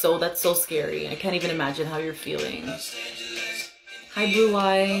so scary. I can't even imagine how you're feeling. Hi, Blue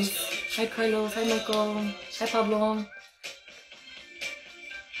Eyes. Hi, Carlos. Hi, Michael. Hi, Pablo.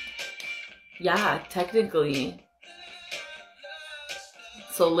 Yeah, technically.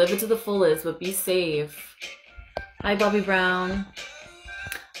 So live it to the fullest, but be safe. Hi, Bobby Brown.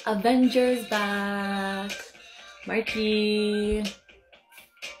 Avengers back. Marky.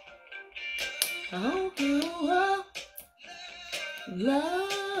 Oh,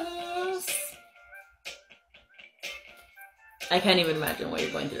 lost. I can't even imagine what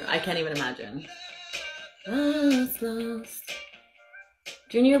you're going through. I can't even imagine. Lost.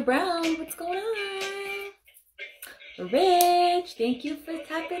 Junior Brown, what's going on? Rich, thank you for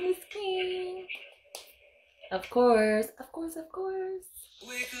tapping the screen. Of course.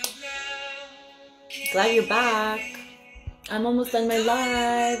 Glad you're back. I'm almost done my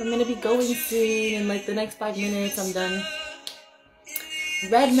live. I'm gonna be going soon. In like the next 5 minutes, I'm done.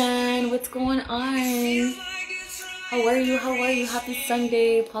 Redman, what's going on? How are you? How are you? Happy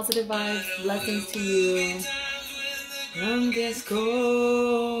Sunday. Positive vibes. Blessings to you. Longest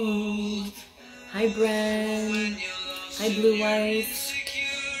gold. Hi, Bren. Hi, Blue Eyes.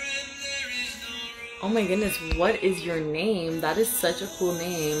 Oh my goodness, what is your name? That is such a cool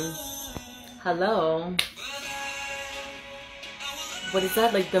name. Hello. What is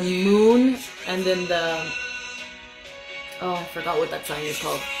that? Like the moon and then the... Oh, I forgot what that sign is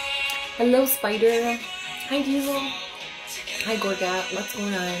called. Hello, Spider. Hi, Diesel. Hi, Gorgat. What's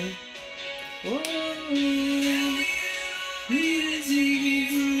going on? Whoa.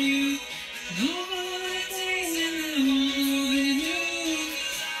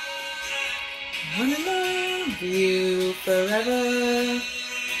 Wanna love you forever.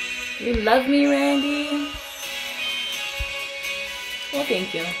 You love me, Randy? Well,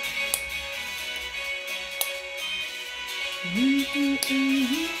 thank you.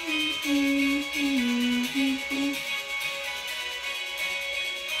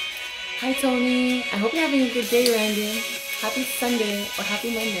 Hi, Tony. I hope you're having a good day, Randy. Happy Sunday or happy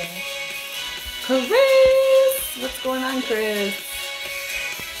Monday. Chris! What's going on, Chris?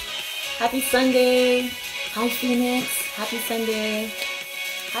 Happy Sunday. Hi, Phoenix. Happy Sunday.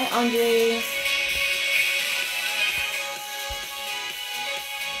 Hi, Andre.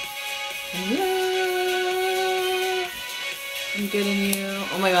 Hello. I'm good, and you?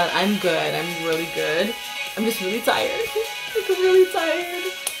 Oh my god, I'm good. I'm really good. I'm just really tired. I'm really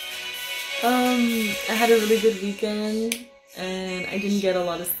tired. I had a really good weekend and I didn't get a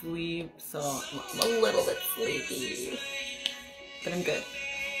lot of sleep, so I'm a little bit sleepy. But I'm good.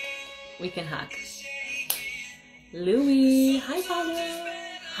 We can hack. Louie, hi Pablo.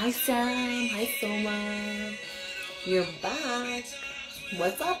 Hi Sam, hi Soma. You're back.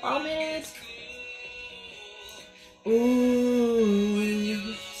 What's up, Ahmed?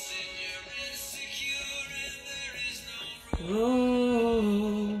 Ooh.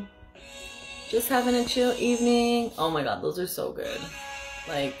 Whoa. Just having a chill evening. Oh my god, those are so good.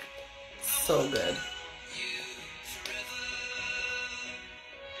 Like, so good.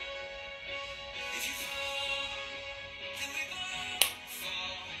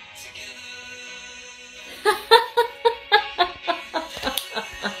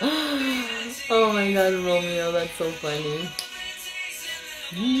 Oh my god, Romeo, that's so funny.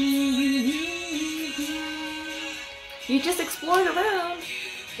 You just explored around.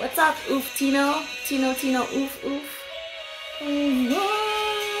 What's up, oof, Tino? Tino, oof, oof.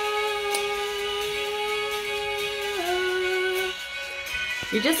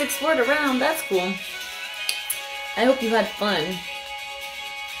 You just explored around, that's cool. I hope you had fun.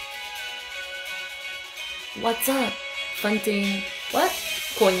 What's up, Funting? What?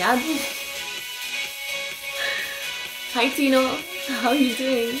 Cunhado? Hi, Tino. How are you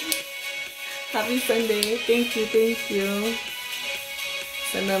doing? Happy Sunday. Thank you, thank you.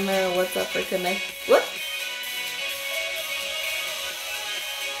 Send them a what's up or connect. What?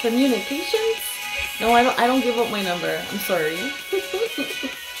 Communications? No, I don't give up my number. I'm sorry.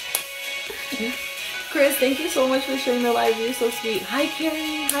 Chris, thank you so much for sharing the live. You're so sweet. Hi,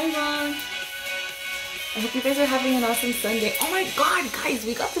 Carrie. Hi, Ron. I hope you guys are having an awesome Sunday. Oh my god, guys,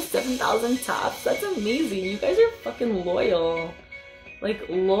 we got to 7,000 taps. That's amazing. You guys are fucking loyal. Like,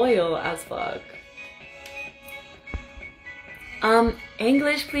 loyal as fuck.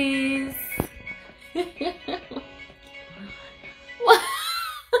 English, please. What?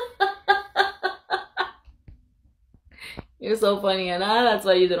 You're so funny, Anna. That's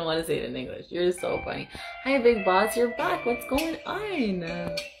why you didn't want to say it in English. You're so funny. Hi, big boss. You're back. What's going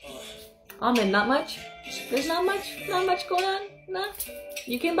on? Ahmed, not much? There's not much going on? No?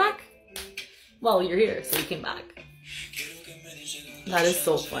 You came back? Well, you're here, so you came back. That is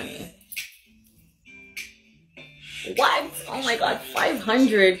so funny. What? Oh my god,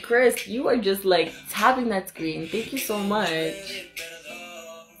 500. Chris, you are just like tapping that screen. Thank you so much.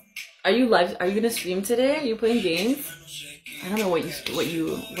 Are you live? Are you gonna stream today? Are you playing games? I don't know what you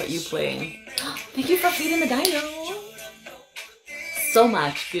play. Thank you for feeding the dino. So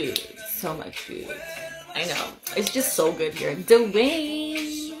much good. So much good. I know. It's just so good here.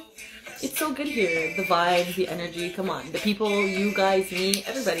 Dwayne! It's so good here. The vibes, the energy. Come on. The people, you guys, me,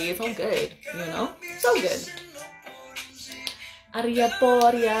 everybody. It's all good. You know? So good.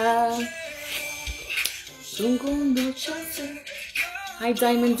 Ariaporia. Hi,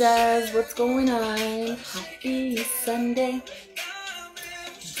 Diamond Daz. What's going on? Happy Sunday.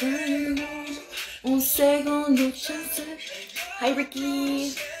 Un segundo chance. Hi,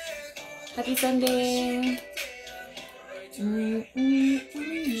 Ricky. Happy Sunday. Hi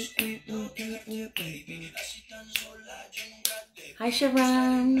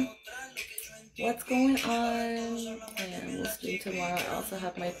Sharon, what's going on? And we'll stream tomorrow. I also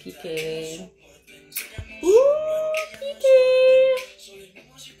have my PK. Ooh, PK!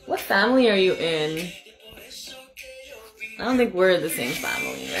 What family are you in? I don't think we're the same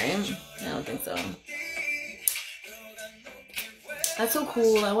family, right? I don't think so. That's so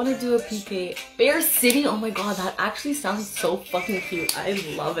cool. I want to do a PK. Bear City? Oh my god, that actually sounds so fucking cute. I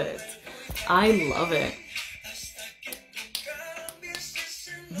love it. I love it.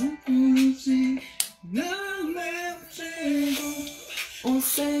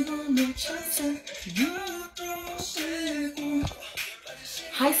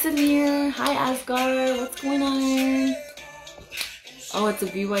 Hi Samir. Hi Asgard. What's going on? Oh, it's a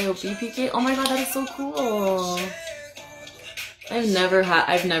BYOB PK? Oh my god, that is so cool. I've never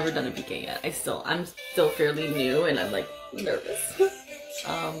done a PK yet. I'm still fairly new and I'm like nervous. But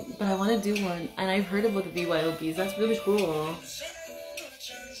I want to do one, and I've heard about the BYOBs. That's really cool.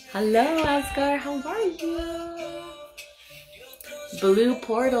 Hello Asgard, how are you? Blue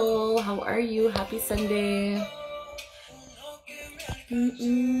Portal, how are you? Happy Sunday.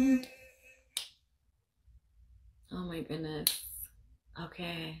 Oh my goodness.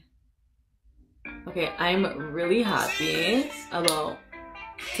 Okay, I'm really happy about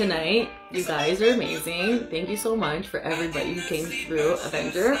tonight. You guys are amazing. Thank you so much for everybody who came through.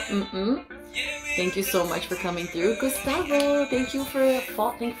 Avenger, thank you so much for coming through. Gustavo, thank you for the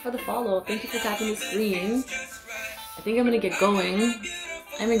follow. Thank you for tapping the screen. I think I'm gonna get going.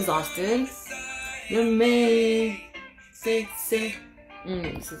 I'm exhausted. You may say.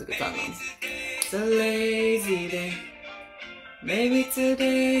 This is a good song though. It's a lazy day. Maybe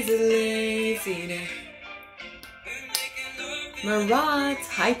today's a lazy day. Marat,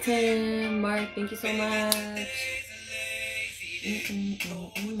 hi Tim, Mark, thank you so much.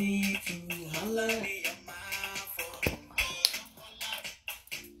 Holla.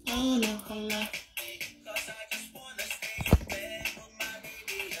 Oh no, holla.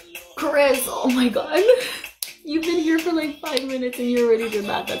 Chris, oh my god. You've been here for like 5 minutes and you already did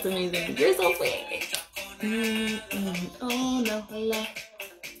that. That's amazing. You're so sweet. Oh no, holla.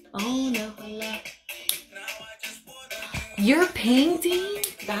 Oh no, holla. You're painting?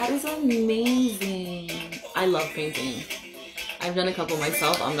 That is amazing. I love painting. I've done a couple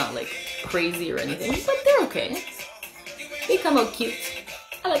myself. I'm not like crazy or anything, but they're okay. They come out cute.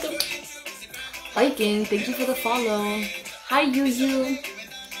 I like them. Viking, thank you for the follow. Hi Yu.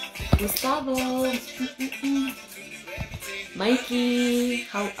 Gustavo. Mikey,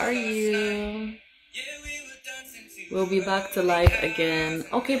 how are you? We'll be back to live again.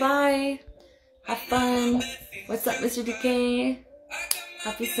 Okay, bye. Have fun. What's up, Mr. DK?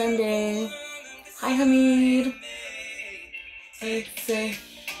 Happy Sunday. Hi, Hamid. It's a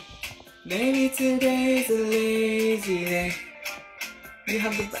maybe today's a lazy day. You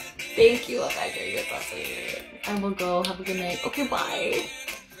have the best. Thank you, Avenger. You're awesome. I will go. Have a good night. Okay, bye.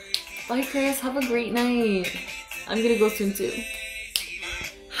 Bye, Chris. Have a great night. I'm gonna go soon too.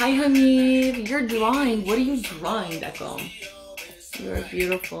 Hi, Hamid. You're drawing. What are you drawing, Deco? You're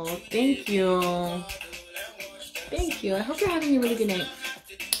beautiful. Thank you. Thank you. I hope you're having a really good night.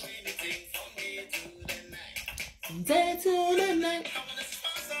 Day to the night.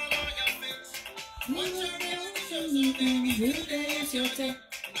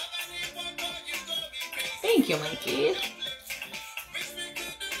 Thank you, Mikey.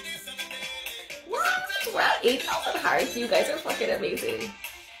 What? We're at 8,000 hearts. You guys are fucking amazing.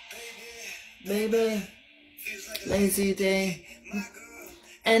 Baby, lazy day.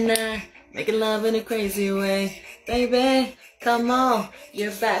 And making love in a crazy way. Baby, come on,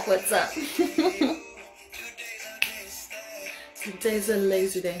 you're back, what's up? Today's a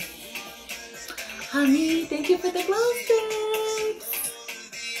lazy day. Honey, thank you for the glow sticks.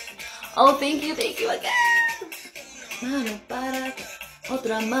 Oh, thank you again. Mano para acá,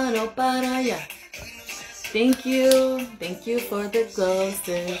 otra mano para allá. Thank you for the glow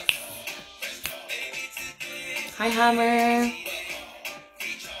sticks. Hi, Hammer.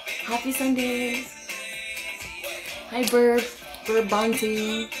 Happy Sunday. Hi, Burb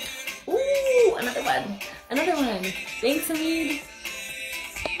Bonty. Ooh, another one. Thanks, Hamid.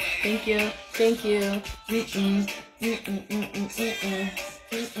 Thank you.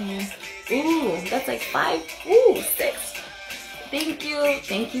 Ooh, that's like 5. Ooh, 6. Thank you.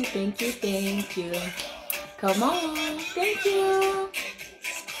 Come on. Thank you.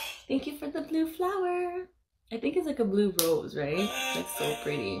 Thank you for the blue flower. I think it's like a blue rose, right? Like so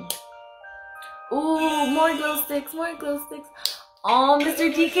pretty. Ooh, more glow sticks. Oh, Mr.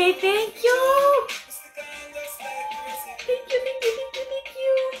 DK, thank you.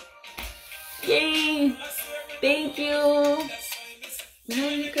 Yay! Thank you!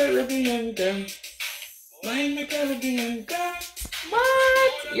 I'm the Caribbean girl. I'm the Caribbean girl.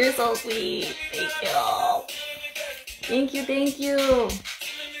 What? You're so sweet. Thank you. Thank you, thank you.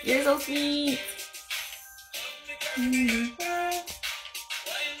 You're so sweet.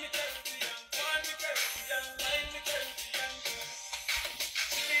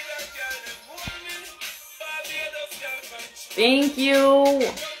 Thank you.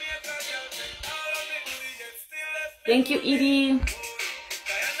 Thank you, Edie.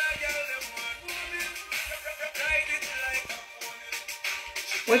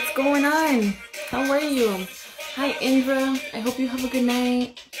 What's going on? How are you? Hi, Indra. I hope you have a good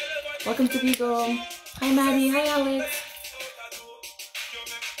night. Welcome to Bigo. Hi, Maddie. Hi, Alex.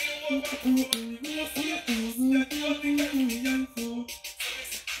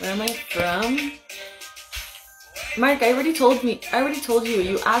 Where am I from? Mark, I already told you.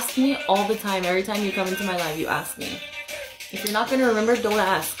 You ask me all the time. Every time you come into my live, you ask me. If you're not gonna remember, don't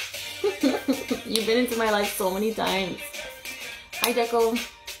ask. You've been into my life so many times. Hi, Deco.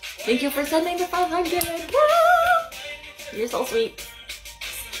 Thank you for sending the 500. Woo! You're so sweet.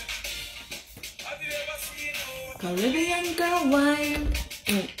 Caribbean girl wine.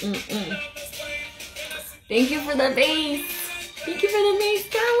 Thank you for the base. Thank you for the mace,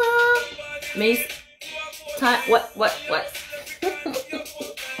 Carla. Mace. Time. What?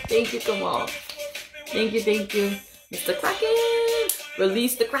 Thank you, Kamal. Thank you. Mr. Kraken.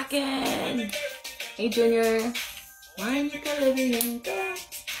 Release the Kraken. Hey, Junior. Wine Caribbean girl.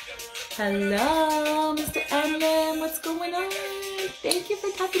 Hello, Mr. Emlem. What's going on? Thank you for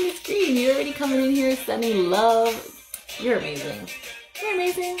tapping the screen. You're already coming in here sending love. You're amazing. You're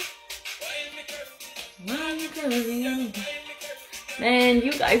amazing. Wine Caribbean. Man,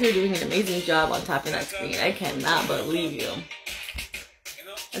 you guys are doing an amazing job on tapping that screen. I cannot believe you.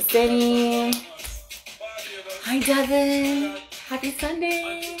 Asteni. Hi, Devin. Happy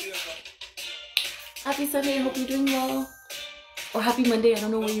Sunday. Happy Sunday. I hope you're doing well. Or happy Monday. I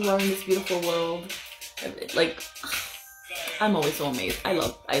don't know where you are in this beautiful world. Like, I'm always so amazed. I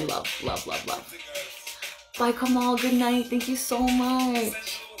love. Bye, Kamal. Good night. Thank you so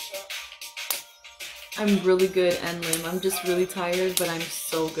much. I'm really good, and Lim. I'm just really tired, but I'm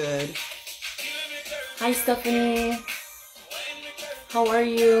so good. Hi, Stephanie. How are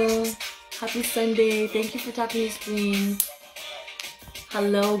you? Happy Sunday. Thank you for tapping the screen.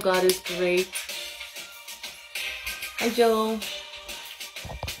 Hello, God is great. Hi, Joe.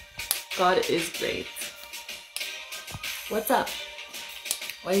 God is great. What's up?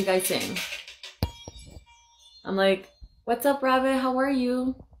 What are you guys saying? I'm like, what's up, Rabbit? How are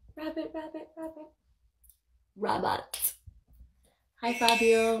you? Rabbit. Rabbit. Hi,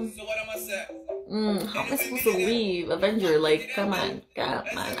 Fabio. How am I supposed to leave? Avenger, like, come on.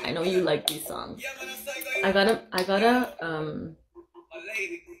 I know you like these songs. I gotta,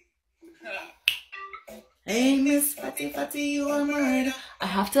 hey, Miss Fatty, you are mine. I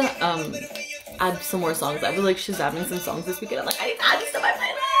have to, add some more songs. I was like shazamming some songs this weekend. I'm like, I need to add these to my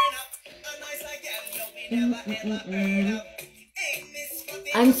playlist.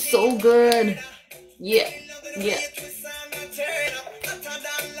 I'm so good. Yeah.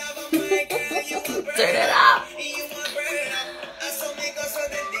 Turn it up.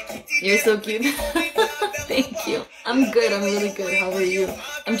 You're so cute. Thank you. I'm good. I'm really good. How are you?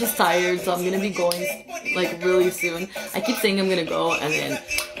 I'm just tired, so I'm gonna be going like really soon. I keep saying I'm gonna go, and then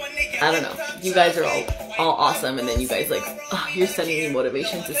I don't know. You guys are all awesome, and then you guys like, oh, you're sending me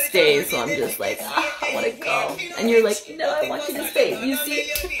motivation to stay. So I'm just like, oh, I want to go, and you're like, no, I want you to stay. You see?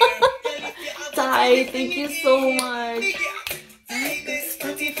 Ty, thank you so much. Thank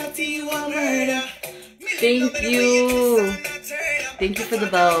you. Thank you for the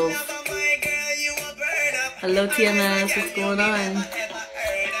bells. Hello, TMS. What's going on?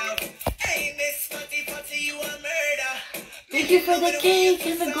 Thank you for the cake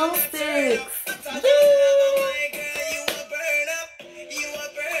and the glow sticks.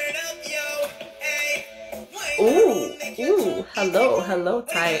 Ooh, hello,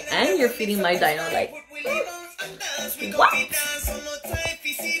 Ty. And you're feeding my dino like, what?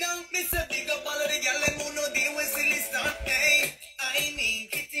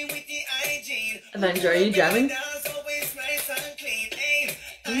 Avenger, are you jamming?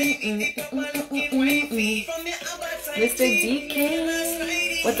 Mr.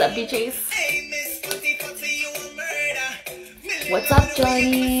 DK. What's up, B-Chase? What's up,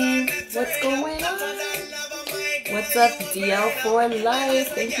 Johnny? What's going on? What's up, DL for life?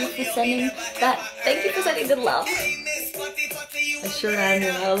 Thank you for sending that. Thank you for sending the love. I sure am.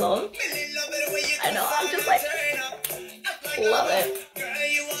 You're not alone. I know. I'm just like, Love it.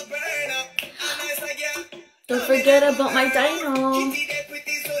 Don't forget about my dino.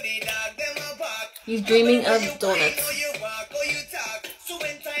 He's dreaming of donuts.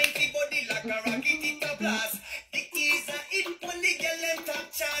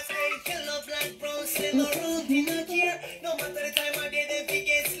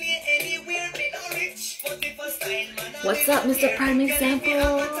 What's up, Mr. Prime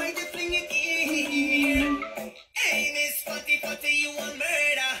Example?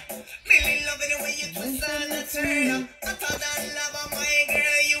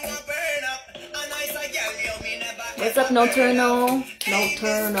 What's up, Nocturnal?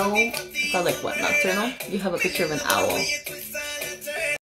 Nocturnal. Sound like what? Nocturnal? You have a picture of an owl.